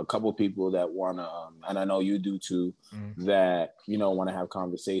know a couple people that want to, and I know you do too, that, you know, want to have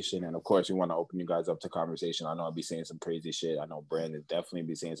conversation. And of course, we want to open you guys up to conversation. I know I'll be saying some crazy shit. I know Brandon definitely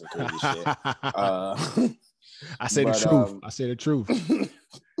be saying some crazy shit. I say the truth. I say the truth.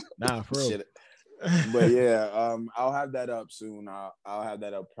 Nah, for real. Shit. But yeah, I'll have that up soon. I'll have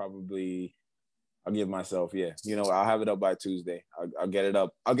that up probably. I'll give myself, you know, I'll have it up by Tuesday. I'll get it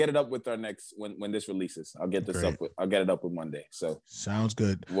up. I'll get it up with our next when this releases. I'll get this up with. I'll get it up with Monday. So sounds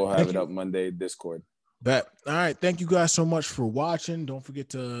good. We'll have it up Monday. Discord. Bet. All right. Thank you guys so much for watching. Don't forget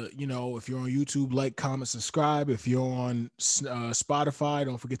to, you know, if you're on YouTube, like, comment, subscribe. If you're on Spotify,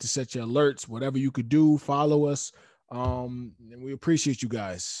 don't forget to set your alerts. Whatever you could do, follow us. And we appreciate you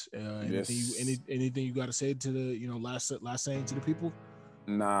guys. Anything you got to say to the, you know, last saying to the people?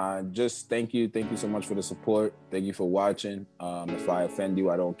 Nah, just thank you so much for the support. Thank you for watching. If I offend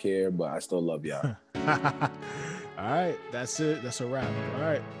you, I don't care, but I still love y'all. All right, that's it. That's a wrap. All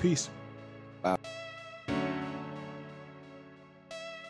right, peace.